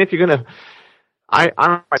help. And if you're gonna,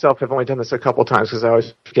 I myself have only done this a couple times because I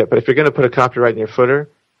always forget, but if you're gonna put a copyright in your footer,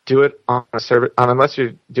 do it on a server, unless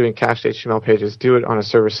you're doing cached HTML pages, do it on a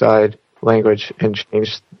server-side language and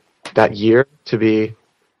change that year to be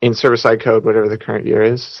in server-side code, whatever the current year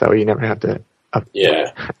is, so you never have to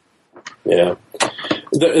Yeah.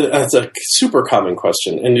 That's a super common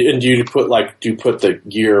question. And do you put the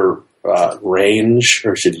year range,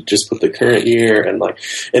 or should you just put the current year?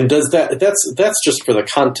 And does that's just for the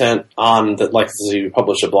content on that, so you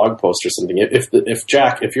publish a blog post or something.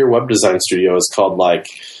 If your web design studio is called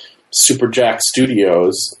Super Jack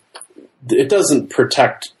Studios, it doesn't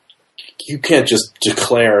protect. You can't just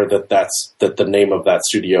declare that the name of that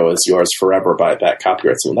studio is yours forever by that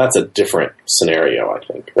copyright symbol. That's a different scenario, I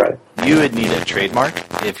think, right? You would need a trademark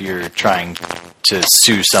if you're trying to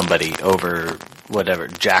sue somebody over whatever,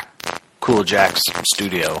 Cool Jack's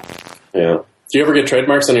studio. Yeah. Do you ever get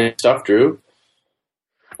trademarks on your stuff, Drew?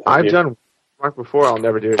 I've done trademark before. I'll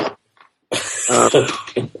never do it.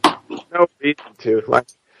 No reason to.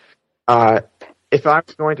 If I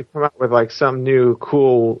was going to come up with some new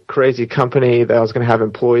cool, crazy company that was going to have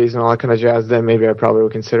employees and all that kind of jazz, then maybe I probably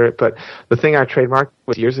would consider it. But the thing I trademarked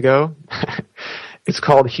was years ago. It's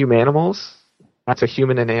called Humanimals. That's a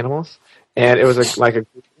human and animals. And it was a greeting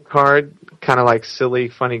card, kind of silly,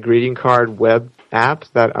 funny greeting card web app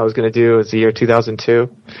that I was going to do. It was the year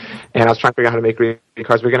 2002. And I was trying to figure out how to make greeting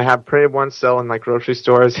cards. We're going to have printed ones sell in grocery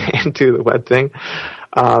stores and do the web thing.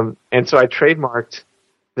 And so I trademarked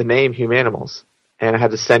the name Humanimals. And I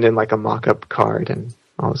had to send in a mock-up card and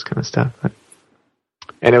all this kind of stuff.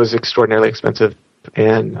 And it was extraordinarily expensive,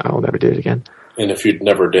 and I will never do it again. And if you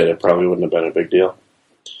never did, it probably wouldn't have been a big deal.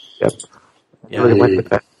 Yep. Yeah, really went with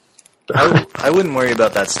that. I wouldn't worry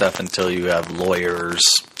about that stuff until you have lawyers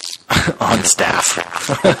on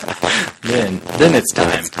staff. then it's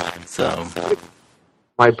time. So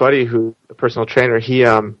my buddy, who's a personal trainer, he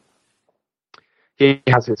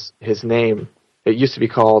has his name. It used to be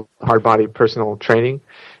called Hard Body Personal Training,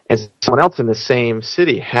 and someone else in the same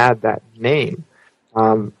city had that name.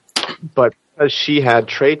 But because she had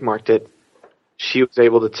trademarked it, she was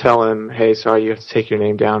able to tell him, hey, sorry, you have to take your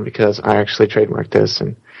name down because I actually trademarked this.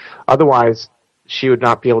 And otherwise, she would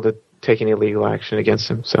not be able to take any legal action against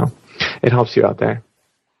him. So it helps you out there.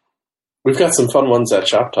 We've got some fun ones at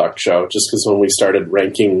Shop Talk Show, just because when we started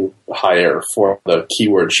ranking higher for the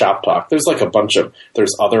keyword Shop Talk, there's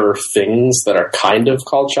there's other things that are kind of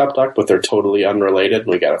called Shop Talk, but they're totally unrelated.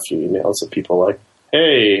 We got a few emails of people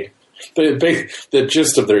hey, the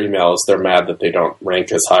gist of their email is they're mad that they don't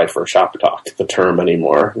rank as high for Shop Talk, the term,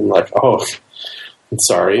 anymore. I'm I'm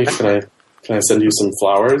sorry, can I send you some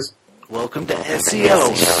flowers? Welcome to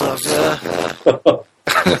SEO, sucker.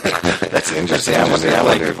 That's interesting. I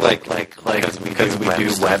wonder because we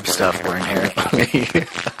do web stuff, we're inherently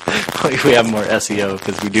we have more SEO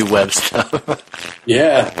because we do web stuff.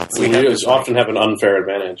 Yeah, we often have an unfair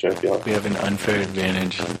advantage, I feel. We have an unfair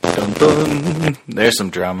advantage. Dun, dun. There's some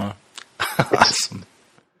drama. Awesome.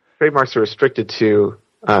 Trademarks are restricted to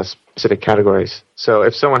specific categories. So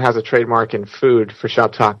if someone has a trademark in food for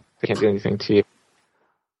Shop Talk, they can't do anything to you.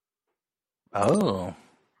 Oh.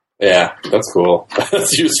 Yeah, that's cool.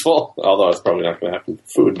 That's useful. Although it's probably not going to happen for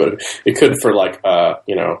food, but it could for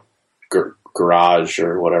garage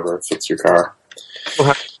or whatever fits your car.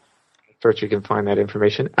 Search, you can find that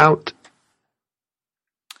information out.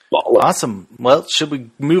 Awesome. Well, should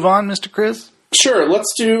we move on, Mr. Chris? Sure.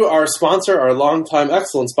 Let's do our sponsor, our longtime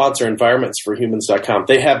excellent sponsor, EnvironmentsForHumans.com.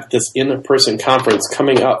 They have this in-person conference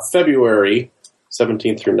coming up February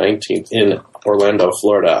 17th through 19th in Orlando,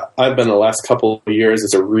 Florida. I've been the last couple of years.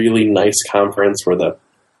 It's a really nice conference where the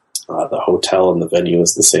hotel and the venue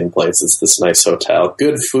is the same place. It's this nice hotel.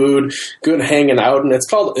 Good food, good hanging out, and it's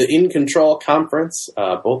called In Control Conference.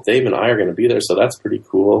 Both Dave and I are going to be there, so that's pretty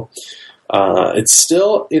cool. It's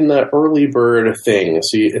still in the early bird thing,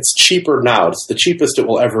 so it's cheaper now. It's the cheapest it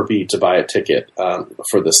will ever be to buy a ticket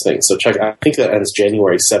for this thing. So check. I think that ends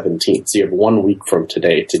January 17th, so you have 1 week from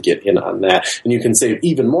today to get in on that. And you can save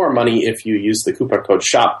even more money if you use the coupon code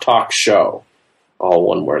ShopTalkShow. All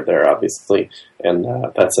one word there, obviously. And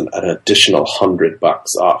that's an additional $100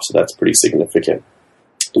 off, so that's pretty significant.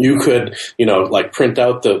 You could, print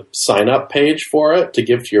out the sign-up page for it to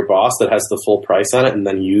give to your boss that has the full price on it, and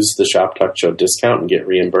then use the Shop Talk Show discount and get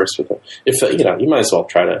reimbursed with it. If you might as well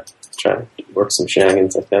try to work some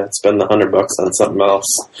shenanigans like that. Spend the $100 on something else,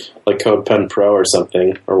 like CodePen Pro or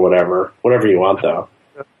something, or whatever you want, though.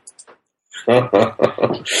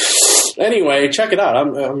 Anyway, check it out.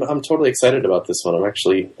 I'm totally excited about this one. I'm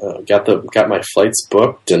actually got my flights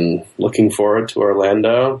booked and looking forward to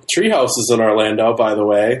Orlando. Treehouse is in Orlando, by the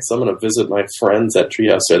way, so I'm going to visit my friends at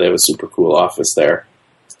Treehouse there. They have a super cool office there.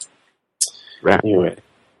 Rad. Anyway,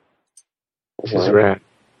 this is rad.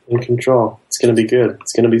 In Control. It's going to be good.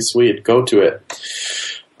 It's going to be sweet. Go to it.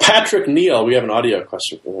 Patrick Neal, we have an audio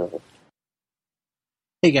question for him.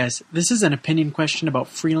 Hey guys, this is an opinion question about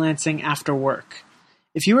freelancing after work.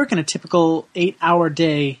 If you work in a typical 8-hour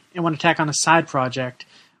day and want to tack on a side project,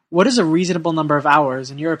 what is a reasonable number of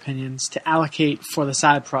hours, in your opinions, to allocate for the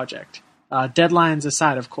side project? Deadlines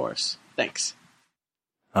aside, of course. Thanks.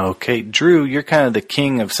 Okay, Drew, you're kind of the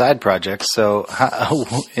king of side projects. So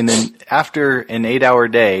after an 8-hour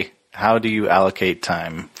day, how do you allocate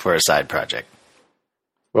time for a side project?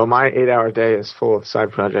 Well, my 8-hour day is full of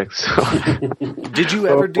side projects. So. Did you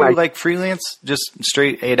ever do like freelance, just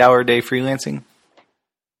straight 8-hour day freelancing?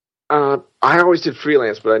 I always did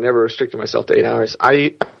freelance, but I never restricted myself to 8 hours.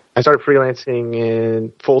 I started freelancing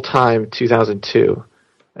in full-time 2002,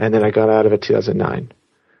 and then I got out of it 2009.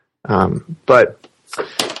 But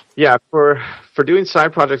yeah, for doing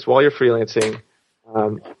side projects while you're freelancing,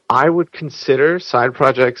 I would consider side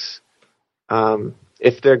projects if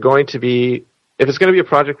it's going to be a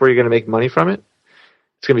project where you're going to make money from it.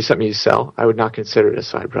 It's going to be something you sell. I would not consider it a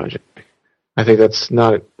side project. I think that's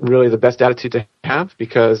not really the best attitude to have,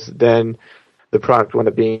 because then the product will end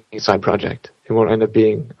up being a side project. It won't end up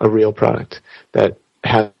being a real product that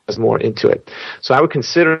has more into it. So I would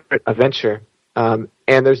consider it a venture, and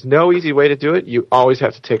there's no easy way to do it. You always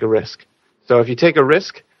have to take a risk. So if you take a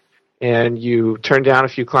risk and you turn down a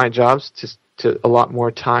few client jobs to a lot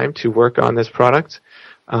more time to work on this product,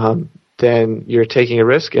 then you're taking a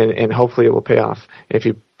risk, and hopefully it will pay off. If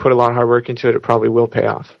you put a lot of hard work into it, it probably will pay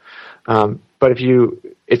off. But if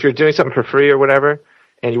you're doing something for free or whatever,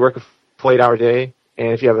 and you work a full 8-hour day,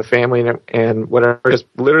 and if you have a family and whatever, just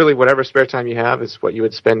literally whatever spare time you have is what you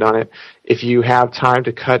would spend on it. If you have time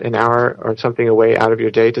to cut an hour or something away out of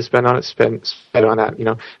your day to spend on it, spend on that.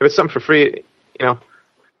 If it's something for free, and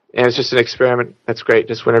it's just an experiment, that's great.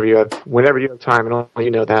 Just whenever you have time, and only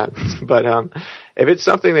you know that. But if it's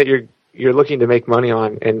something that you're looking to make money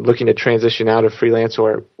on and looking to transition out of freelance,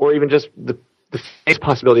 or even just the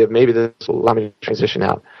possibility of maybe this will allow me to transition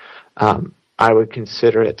out, I would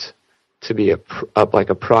consider it to be like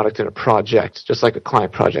a product and a project, just like a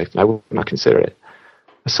client project. And I would not consider it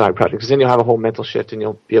a side project, because then you'll have a whole mental shift and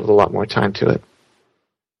you'll be able to allot more time to it.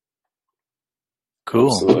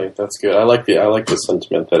 Cool. Absolutely, that's good. I like the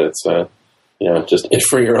sentiment that it's just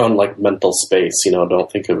for your own like mental space.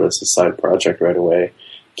 Don't think of it as a side project right away.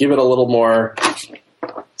 Give it a little more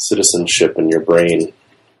citizenship in your brain.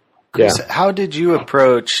 Chris, how did you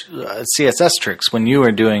approach CSS tricks when you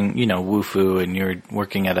were doing, Wufoo, and you were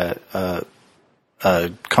working at a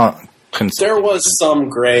There was some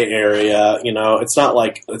gray area, It's not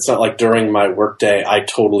like during my workday I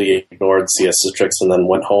totally ignored CSS tricks and then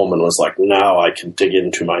went home and was like, now I can dig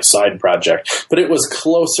into my side project. But it was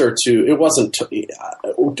closer to. It wasn't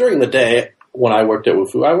during the day. When I worked at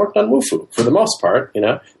Wufoo, I worked on Wufoo for the most part,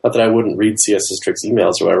 Not that I wouldn't read CSS Tricks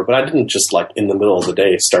emails or whatever, but I didn't just in the middle of the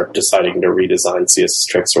day start deciding to redesign CSS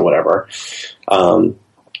Tricks or whatever. I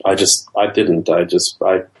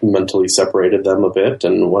mentally separated them a bit,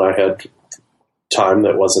 and when I had time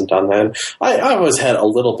that wasn't on that, I always had a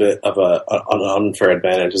little bit of an unfair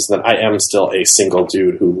advantage, is that I am still a single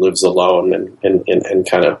dude who lives alone and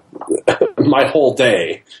kind of my whole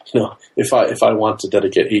day, if I want to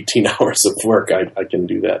dedicate 18 hours of work, I can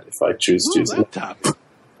do that if I choose to.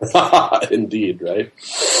 Indeed, right?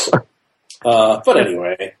 But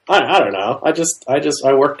anyway, I don't know.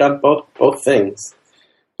 I worked on both things.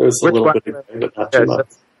 was a Which little by bit, the way, but not too much.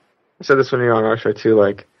 I said this when you were on our show too.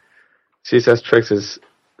 Like, CSS Tricks is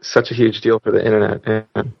such a huge deal for the internet,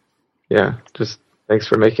 and yeah, just thanks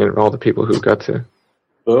for making it. All the people who got to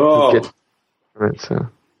get from it. So,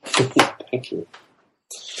 thank you.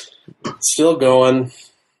 Still going.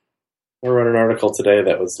 I wrote an article today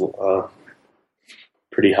that was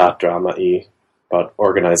pretty hot drama-y about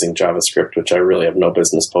organizing JavaScript, which I really have no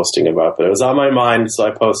business posting about, but it was on my mind, so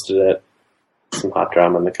I posted it. Some hot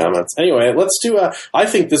drama in the comments. Anyway, let's do I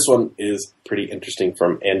think this one is pretty interesting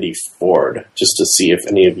from Andy Ford, just to see if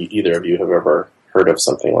either of you have ever heard of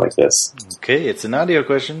something like this. Okay, it's an audio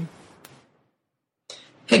question.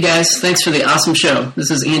 Hey guys, thanks for the awesome show. This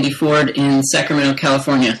is Andy Ford in Sacramento,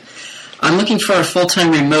 California. I'm looking for a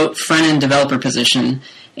full-time remote front-end developer position,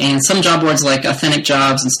 and some job boards like Authentic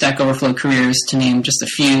Jobs and Stack Overflow Careers, to name just a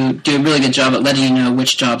few, do a really good job at letting you know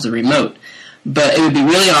which jobs are remote. But it would be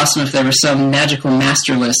really awesome if there was some magical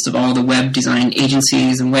master list of all the web design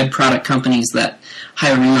agencies and web product companies that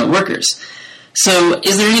hire remote workers. So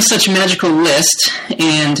is there any such magical list,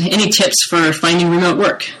 and any tips for finding remote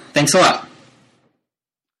work? Thanks a lot.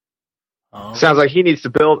 sounds like he needs to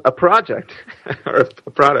build a project or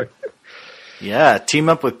a product. Yeah, team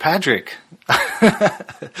up with Patrick.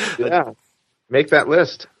 Yeah, make that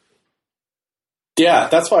list. Yeah,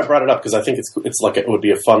 that's why I brought it up, because I think it's like it would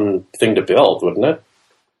be a fun thing to build, wouldn't it?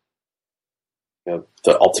 You know,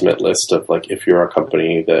 the ultimate list of, like, if you're a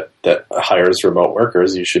company that hires remote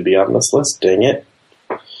workers, you should be on this list. Dang it!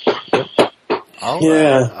 I'm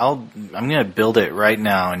going to build it right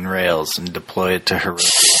now in Rails and deploy it to Heroku.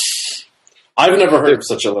 I've never heard of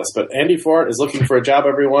such a list, but Andy Ford is looking for a job,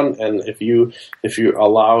 everyone, and if you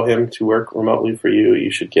allow him to work remotely for you,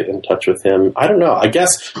 you should get in touch with him. I don't know. I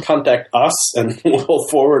guess contact us, and we'll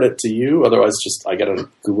forward it to you. Otherwise, I got to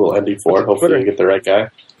Google Andy Ford. Hopefully you get the right guy.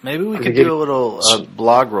 Maybe we could do a little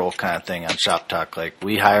blog roll kind of thing on Shop Talk, like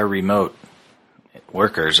we hire remote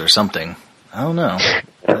workers or something. I don't know.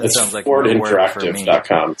 That it's sounds like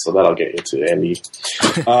FordInteractive.com, so that'll get you to Andy.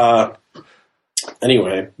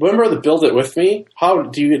 Anyway, remember the Build It With Me? How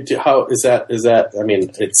is that? I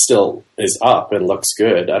mean, it still is up and looks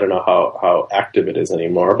good. I don't know how active it is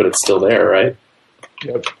anymore, but it's still there, right?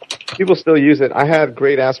 Yep. People still use it. I had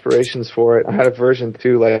great aspirations for it. I had a version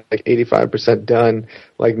 2 like 85% done,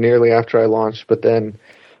 like nearly after I launched, but then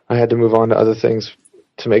I had to move on to other things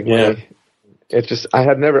to make money. It's just, I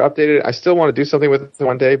had never updated it. I still want to do something with it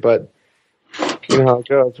one day, but you know how it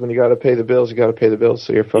goes. When you got to pay the bills, you got to pay the bills,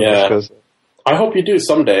 so your focus goes. I hope you do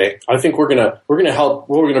someday. I think we're gonna help.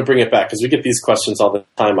 We're gonna bring it back, because we get these questions all the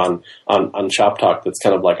time on Shop Talk. That's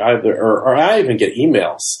kind of like or I even get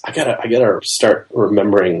emails. I gotta start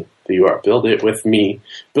remembering the URL. Build it with me.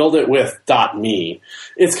 Build it with .me.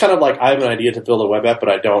 It's kind of like I have an idea to build a web app, but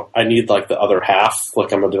I don't. I need like the other half.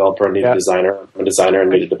 Like I'm a developer, I need a designer. I'm a designer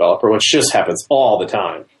and need a developer, which just happens all the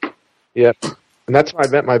time. Yeah, and that's why I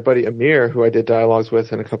met my buddy Amir, who I did dialogues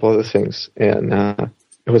with, and a couple other things, and.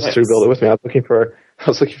 It was through Build It With Me. I was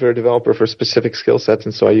looking for a developer for specific skill sets,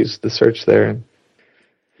 and so I used the search there and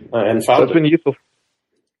found so it's been useful.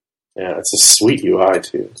 Yeah, it's a sweet UI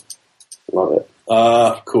too. Love it.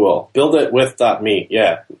 Cool. Build it with .me.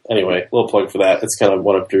 Yeah. Anyway, little plug for that. it's kind of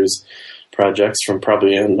one of Drew's projects from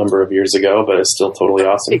probably a number of years ago, but it's still totally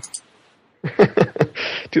awesome.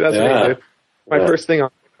 2008. My first thing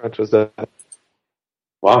on Crunch was that.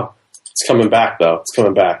 Wow. It's coming back though. It's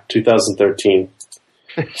coming back. 2013.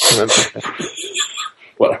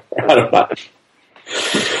 Whatever. I don't know.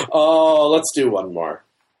 Oh, let's do one more.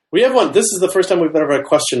 We have one. This is the first time we've ever had a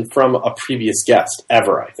question from a previous guest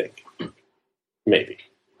ever, I think. Maybe.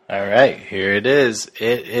 All right, here it is.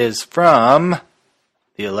 It is from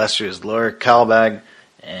the illustrious Laura Kalbag,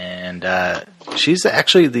 and she's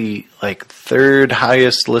actually the third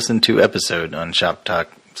highest listened to episode on Shop Talk.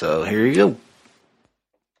 So here you go.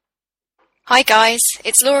 Hi guys,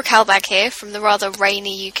 it's Laura Kalbag here from the rather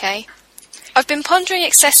rainy UK. I've been pondering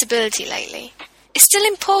accessibility lately. It's still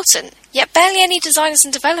important, yet barely any designers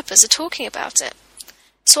and developers are talking about it.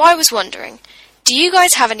 So I was wondering, do you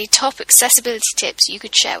guys have any top accessibility tips you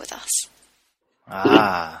could share with us?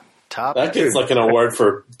 Top. That gets like an award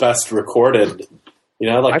for best recorded. You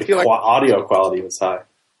know, audio quality was high.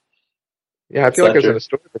 Yeah, I feel like I was in a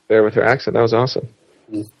store there with her accent. That was awesome.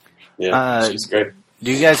 Yeah, she's great.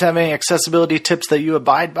 Do you guys have any accessibility tips that you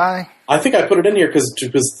abide by? I think I put it in here because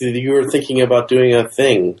you were thinking about doing a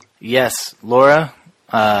thing. Yes, Laura,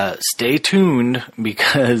 stay tuned,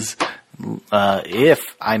 because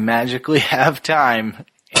if I magically have time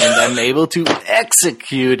and I'm able to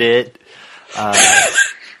execute it,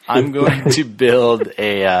 I'm going to build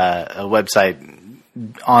a website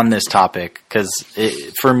on this topic because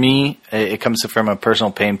for me, it comes from a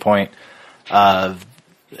personal pain point of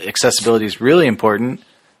accessibility is really important.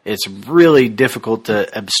 It's really difficult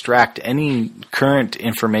to abstract any current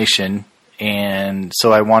information, and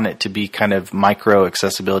so I want it to be kind of micro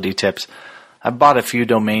accessibility tips. I've bought a few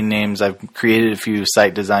domain names. I've created a few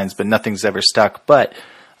site designs, but nothing's ever stuck. But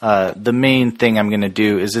the main thing I'm going to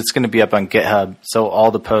do is it's going to be up on GitHub, so all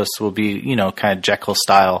the posts will be, kind of Jekyll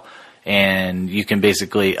style, and you can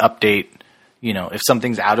basically update, if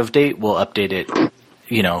something's out of date, we'll update it,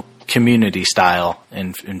 community style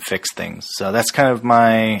and fix things. So that's kind of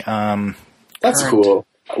my that's cool.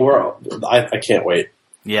 I can't wait.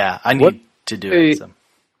 Yeah, I need to do it. So.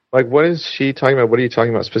 Like, what is she talking about? What are you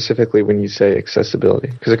talking about specifically when you say accessibility?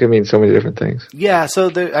 Because it could mean so many different things. Yeah, so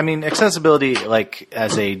accessibility, like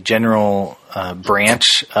as a general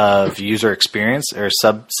branch of user experience or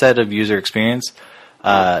subset of user experience,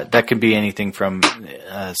 that could be anything from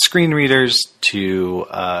screen readers to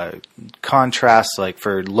contrast, like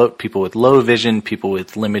for people with low vision, people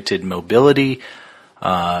with limited mobility.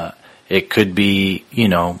 It could be,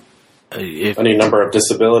 any number of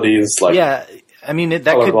disabilities, like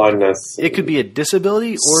colorblindness. It could be a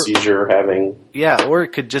disability or seizure having. Yeah, or it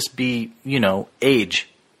could just be, age.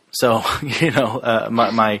 So,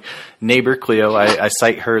 my neighbor Cleo, I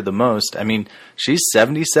cite her the most. I mean, she's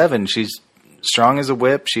 77. She's strong as a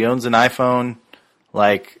whip. She owns an iPhone.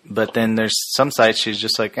 But then there's some sites she's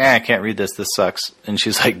just like, I can't read this. This sucks. And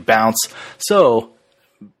she's like, bounce. So,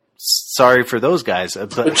 sorry for those guys.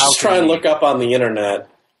 But just try and look up on the internet,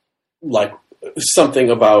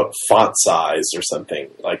 something about font size or something.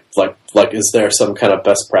 Like, is there some kind of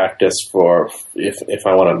best practice for if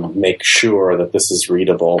I want to make sure that this is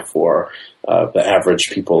readable for the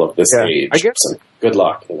average people of this age? I guess. Good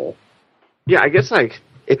luck. Yeah, I guess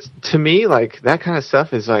it's to me that kind of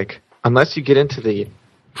stuff is unless you get into the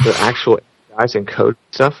actual guys and code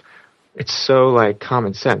stuff, it's so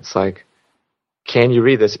common sense. Can you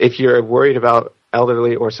read this? If you're worried about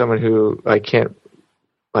elderly or someone who can't.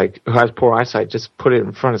 Who has poor eyesight, just put it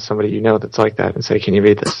in front of somebody that's like that and say, can you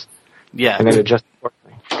read this? Yeah. And then adjust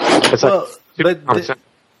accordingly. But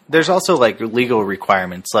there's also legal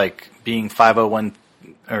requirements, like being 501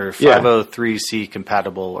 or 503C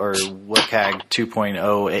compatible or WCAG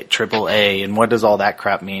 2.0 AAA, and what does all that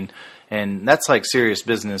crap mean? And that's serious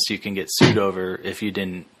business you can get sued over if you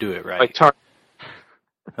didn't do it right.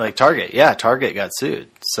 Target. Yeah, Target got sued.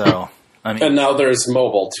 So... and now there's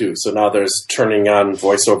mobile too. So now there's turning on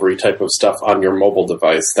voiceover type of stuff on your mobile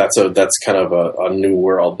device. That's kind of a new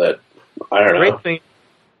world that I don't know. The great thing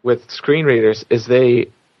with screen readers is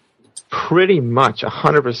they pretty much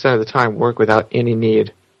 100% of the time work without any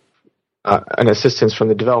need an assistance from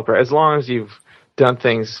the developer, as long as you've done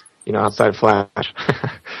things outside of Flash.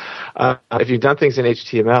 If you've done things in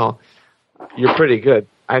HTML, you're pretty good.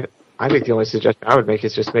 I think the only suggestion I would make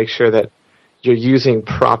is just make sure that you're using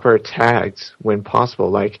proper tags when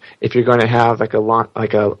possible. If you're going to have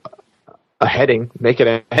a heading, make it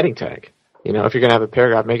a heading tag. If you're going to have a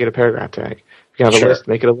paragraph, make it a paragraph tag. If you're going to have a list,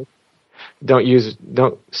 make it a list.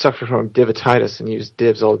 Don't suffer from divititis and use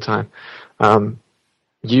divs all the time.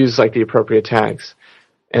 Use the appropriate tags.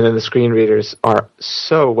 And then the screen readers are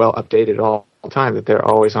so well updated all the time that they're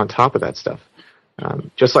always on top of that stuff.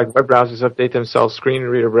 Just like web browsers update themselves, screen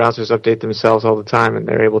reader browsers update themselves all the time, and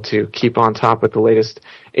they're able to keep on top with the latest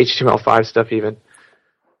HTML5 stuff even.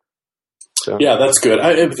 So. Yeah, that's good.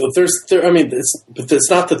 It's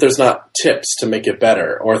not that there's not tips to make it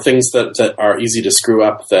better or things that are easy to screw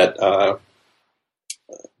up that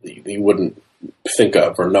you wouldn't think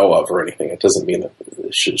of or know of or anything. It doesn't mean that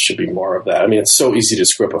it should be more of that. it's so easy to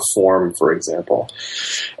screw up a form, for example.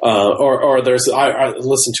 Or there's I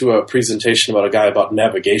listened to a presentation about a guy about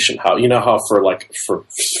navigation. How for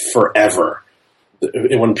forever,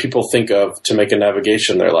 when people think of to make a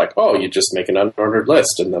navigation, they're like, oh, you just make an unordered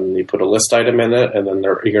list, and then you put a list item in it, and then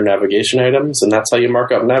they're your navigation items, and that's how you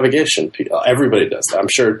mark up navigation. Everybody does that. I'm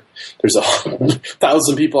sure there's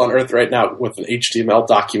 1,000 people on Earth right now with an HTML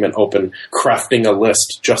document open, crafting a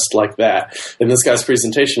list just like that. And this guy's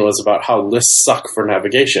presentation was about how lists suck for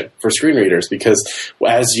navigation, for screen readers, because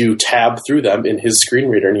as you tab through them in his screen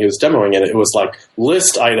reader, and he was demoing it, it was like,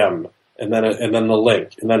 list item, and then the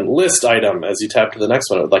link, and then list item. As you tap to the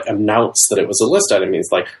next one, it would announce that it was a list item.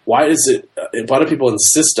 It's why do people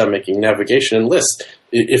insist on making navigation and list?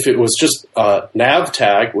 If it was just a nav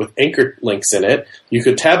tag with anchor links in it, you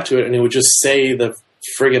could tab to it and it would just say the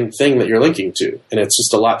friggin' thing that you're linking to, and it's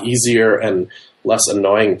just a lot easier and less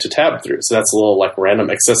annoying to tab through. So that's a little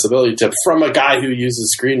random accessibility tip from a guy who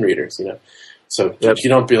uses screen readers. So you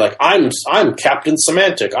don't be like, I'm Captain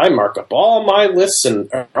Semantic. I mark up all my lists and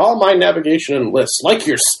all my navigation and lists like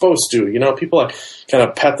you're supposed to. People kind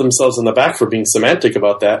of pat themselves on the back for being semantic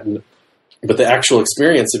about that, but the actual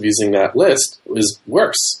experience of using that list is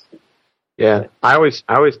worse. Yeah, I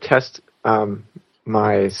always test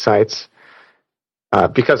my sites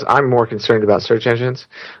because I'm more concerned about search engines.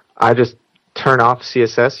 I just turn off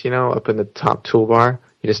CSS. Up in the top toolbar,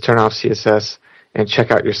 you just turn off CSS. And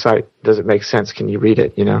check out your site. Does it make sense? Can you read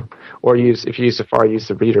it? Or if you use Safari, use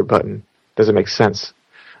the reader button. Does it make sense?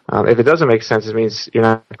 If it doesn't make sense, it means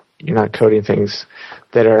you're not coding things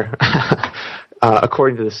that are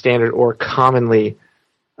according to the standard or commonly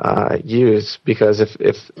used. Because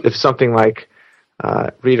if something like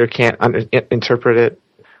reader can't interpret it,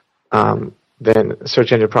 then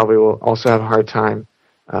search engine probably will also have a hard time.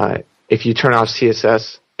 If you turn off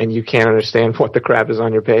CSS and you can't understand what the crap is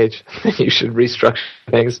on your page, then you should restructure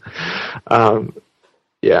things.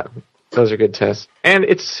 Yeah, those are good tests. And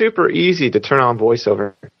it's super easy to turn on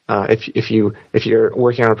VoiceOver if you're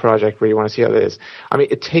working on a project where you want to see how it is. I mean,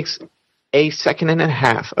 it takes a second and a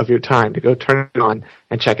half of your time to go turn it on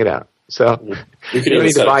and check it out. So you can even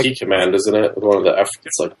set a key command, isn't it? One of the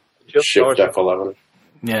it's like Shift F11.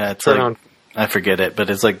 Yeah, it's on. I forget it, but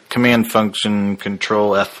it's like command function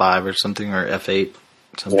control F5 or something, or F8.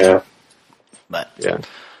 Something. Yeah. But yeah.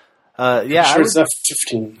 Yeah, sure it's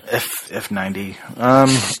F15. F90.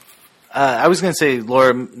 I was going to say,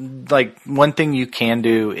 Laura, like one thing you can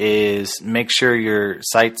do is make sure your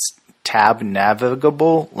site's tab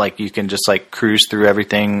navigable. Like you can just like cruise through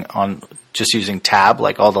everything on just using tab,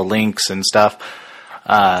 like all the links and stuff.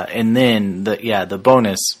 And then the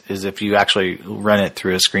bonus is if you actually run it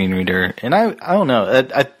through a screen reader. And I don't know.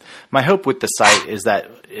 My hope with the site is that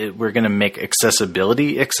we're going to make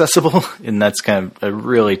accessibility accessible, and that's kind of a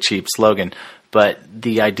really cheap slogan. But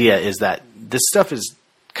the idea is that this stuff is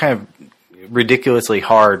kind of ridiculously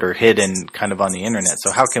hard or hidden kind of on the internet.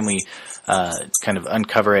 So how can we kind of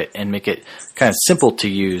uncover it and make it kind of simple to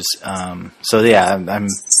use? So yeah,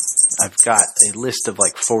 I've got a list of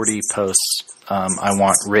like 40 posts I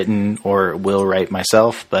want written or will write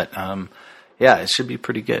myself, but yeah, it should be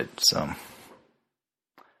pretty good. So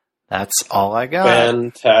that's all I got.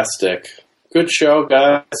 Fantastic. Good show,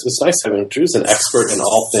 guys. It's nice having Drew's an expert in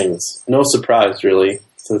all things. No surprise, really,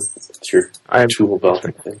 since it's your tool belt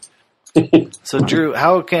thing. So, Drew,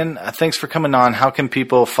 thanks for coming on. How can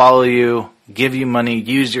people follow you, give you money,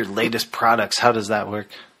 use your latest products? How does that work?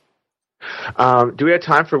 Do we have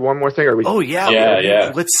time for one more thing? Or Oh, yeah.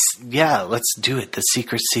 Yeah. Let's do it. The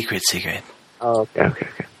secret. Oh, okay.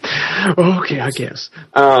 Okay, I guess.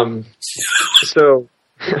 So,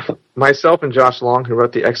 myself and Josh Long, who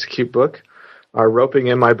wrote the Execute book, are roping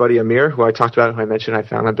in my buddy Amir, who I talked about, who I mentioned I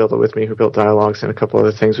found on Build It With Me, who built Dialogues and a couple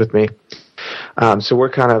other things with me. So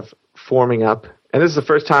we're kind of forming up. And this is the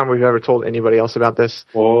first time we've ever told anybody else about this.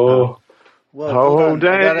 Whoa. I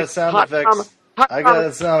got a sound effects. I got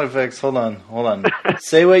a sound effects. Hold on.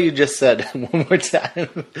 Say what you just said one more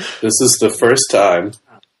time. This is the first time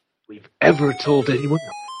we've ever told anyone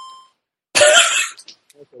else.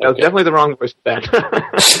 That was definitely the wrong voice, Ben.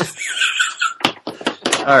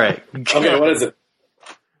 All right. Okay, what is it?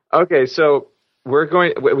 Okay, so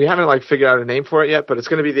we haven't figured out a name for it yet, but it's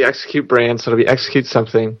going to be the Execute brand, so it'll be Execute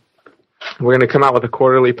something. We're going to come out with a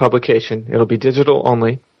quarterly publication. It'll be digital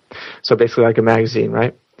only, so basically like a magazine,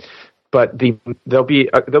 right? But there'll be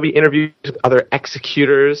interviews with other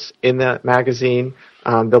executors in that magazine.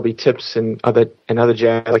 There'll be tips and other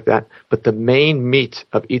jazz like that. But the main meat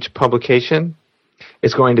of each publication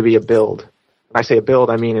is going to be a build. When I say a build,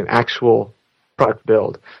 I mean an actual product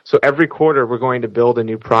build. So every quarter we're going to build a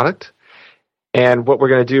new product. And what we're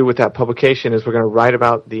going to do with that publication is we're going to write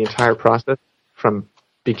about the entire process from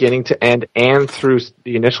beginning to end and through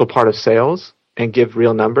the initial part of sales and give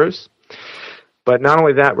real numbers. But not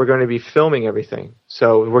only that, we're going to be filming everything.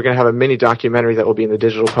 So we're going to have a mini documentary that will be in the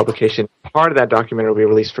digital publication. Part of that documentary will be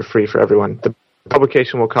released for free for everyone. The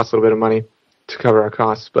publication will cost a little bit of money to cover our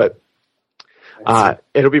costs, but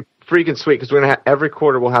it'll be freaking sweet because we're going to every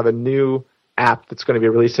quarter we'll have a new app that's going to be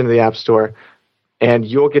released into the App Store, and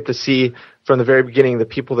you'll get to see from the very beginning the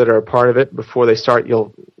people that are a part of it before they start.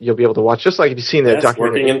 You'll be able to watch, just like if you've seen the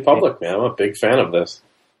documentary. Working in public, man. I'm a big fan of this.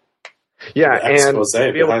 Yeah, the expose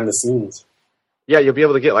behind the scenes. Yeah, you'll be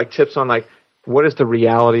able to get tips on what is the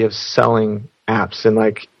reality of selling apps and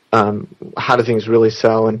how do things really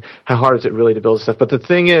sell and how hard is it really to build stuff. But the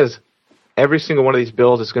thing is, every single one of these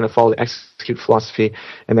builds is going to follow the Execute philosophy,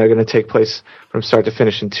 and they're going to take place from start to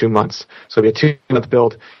finish in 2 months. So it'll be a 2-month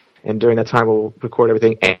build. And during that time, we'll record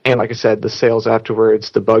everything. And like I said, the sales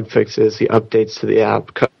afterwards, the bug fixes, the updates to the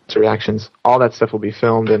app, customer reactions, all that stuff will be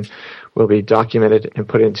filmed and will be documented and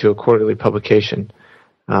put into a quarterly publication.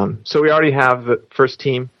 So we already have the first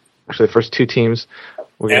team, actually the first two teams.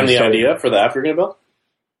 And the idea for the app you're going to build?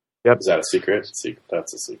 Yep. Is that a secret?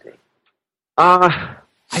 That's a secret. I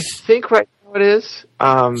think right now it is.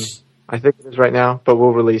 I think it is right now, but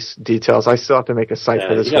we'll release details. I still have to make a site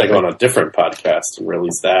for this. You got to go on a different podcast and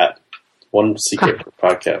release that. One secret for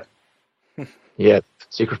podcast. Yeah,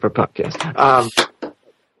 secret for podcast.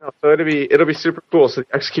 So it'll be super cool. So the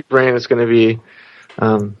Execute brand is going to be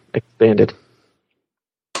expanded.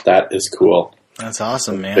 That is cool. That's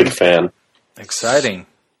awesome, man. Big fan. Exciting.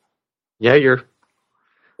 Yeah,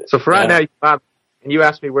 So for right now, and you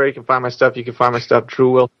asked me where you can find my stuff. You can find my stuff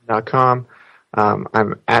drewwilson.com.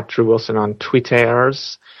 I'm at Drew Wilson on Twitter,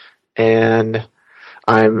 and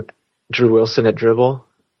I'm Drew Wilson at Dribbble,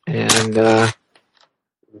 and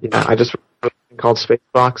I just wrote a thing called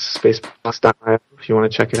Spacebox, spacebox.io if you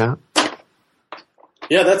want to check it out.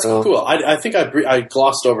 Yeah, that's cool. I think I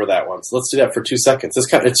glossed over that one. So let's do that for 2 seconds.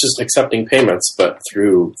 It's just accepting payments, but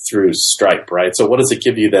through Stripe, right? So what does it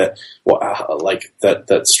give you that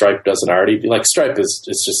Stripe doesn't already do? Like Stripe is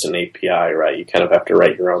just an API, right? You kind of have to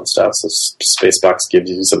write your own stuff. So Spacebox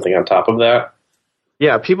gives you something on top of that.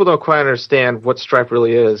 Yeah, people don't quite understand what Stripe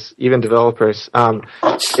really is, even developers.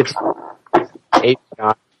 It's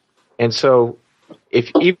API, and so they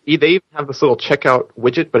even have this little checkout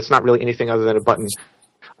widget, but it's not really anything other than a button.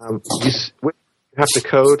 You have to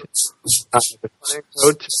code the front-end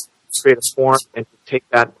code to create a form and take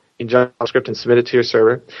that in JavaScript and submit it to your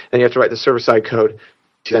server. Then you have to write the server-side code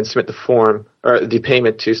to then submit the form or the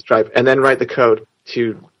payment to Stripe, and then write the code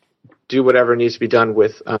to do whatever needs to be done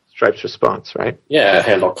with Stripe's response, right? Yeah,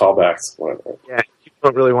 handle callbacks, whatever. Yeah, you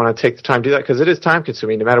don't really want to take the time to do that because it is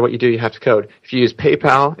time-consuming. No matter what you do, you have to code. If you use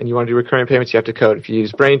PayPal and you want to do recurring payments, you have to code. If you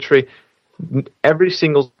use Braintree, every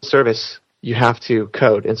single service you have to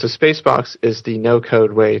code. And so Spacebox is the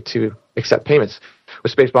no-code way to accept payments.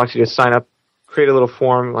 With Spacebox, you just sign up, create a little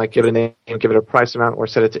form, like give it a name, give it a price amount, or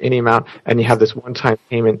set it to any amount, and you have this one-time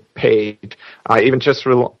payment paid. I even just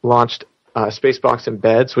launched Spacebox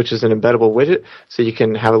Embeds, which is an embeddable widget, so you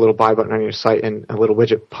can have a little buy button on your site and a little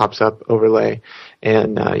widget pops up, overlay,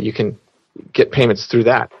 and you can get payments through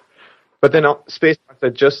that. But then Spacebox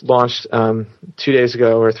had just launched 2 days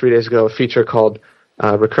ago or 3 days ago a feature called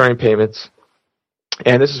recurring payments,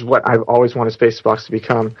 and this is what I've always wanted Spacebox to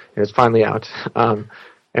become, and it's finally out. And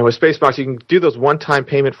with Spacebox, you can do those one-time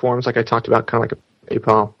payment forms like I talked about, kind of like a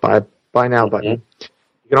PayPal buy now button.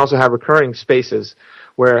 You can also have recurring spaces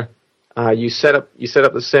where you set up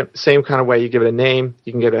the same kind of way. You give it a name.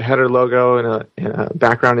 You can give it a header logo and a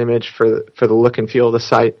background image for the look and feel of the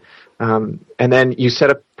site, and then you set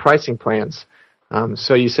up pricing plans.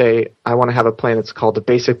 So you say, I want to have a plan that's called the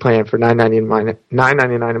basic plan for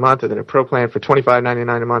 $9.99 a month, and then a pro plan for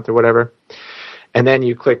 $25.99 a month or whatever. And then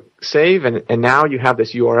you click save, and now you have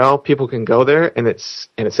this URL. People can go there, and it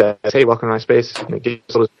says, hey, welcome to my space, and it gives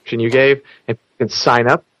the description you gave, and you can sign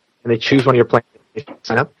up, and they choose one of your plans, they can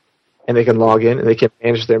sign up, and they can log in, and they can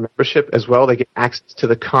manage their membership as well. They get access to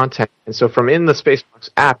the content. And so from in the Spacebox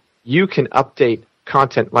app, you can update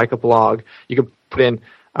content like a blog. You can put in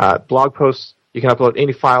blog posts. You can upload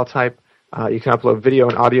any file type. You can upload video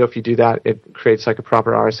and audio. If you do that, it creates like a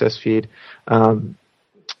proper RSS feed.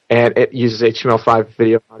 And it uses HTML5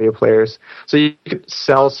 video and audio players. So you can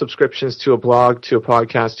sell subscriptions to a blog, to a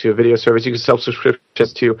podcast, to a video service. You can sell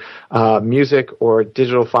subscriptions to music or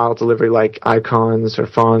digital file delivery like icons or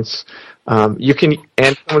fonts. You can,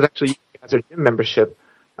 and someone's actually using it as their gym membership.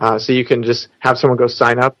 So you can just have someone go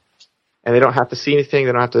sign up, and they don't have to see anything.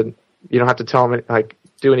 You don't have to tell them like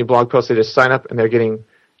do any blog posts. They just sign up, and they're getting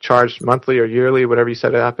charged monthly or yearly, whatever you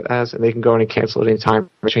set it up as, and they can go in and cancel at any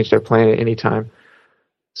time or change their plan at any time.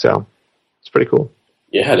 So it's pretty cool.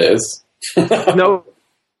 Yeah, it is. No,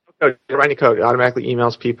 you're writing code. It automatically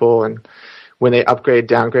emails people, and when they upgrade,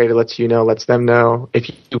 downgrade, it lets you know, lets them know. If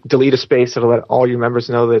you delete a space, it'll let all your members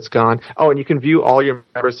know that it's gone. Oh, and you can view all your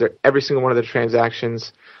members, every single one of the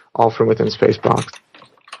transactions, all from within Spacebox.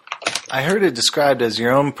 I heard it described as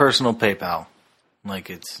your own personal PayPal.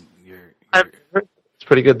 Like it's It's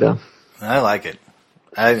pretty good, though. I like it.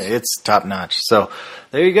 It's top notch. So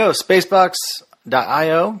there you go,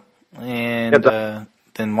 Spacebox.io, and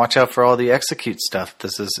then watch out for all the Execute stuff.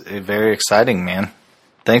 This is very exciting, man.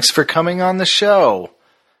 Thanks for coming on the show.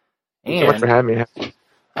 Thanks so much for having me.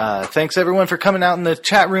 Thanks everyone for coming out in the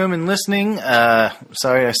chat room and listening.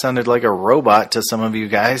 Sorry I sounded like a robot to some of you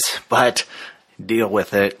guys, but Deal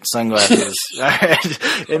with it. Sunglasses. All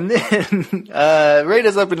right. And then rate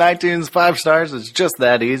us up in iTunes, 5 stars. It's just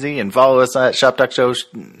that easy. And follow us at Shop Talk Show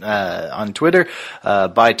on Twitter.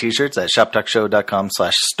 Buy t-shirts at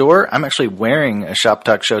shoptalkshow.com/store. I'm actually wearing a Shop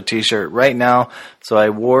Talk Show t-shirt right now. So I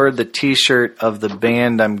wore the t-shirt of the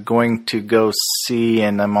band I'm going to go see,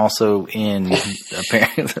 and I'm also in.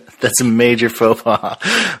 Apparently, that's a major faux pas.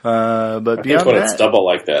 But I beyond think when that, it's double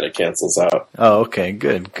like that, it cancels out. oh, okay,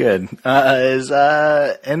 good. And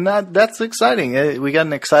that's exciting. We got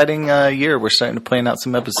an exciting year. We're starting to plan out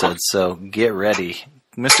some episodes, so get ready,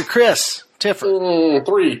 Mr. Chris Tiffer.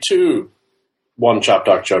 3, 2, 1.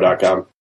 ShopTalkShow.com.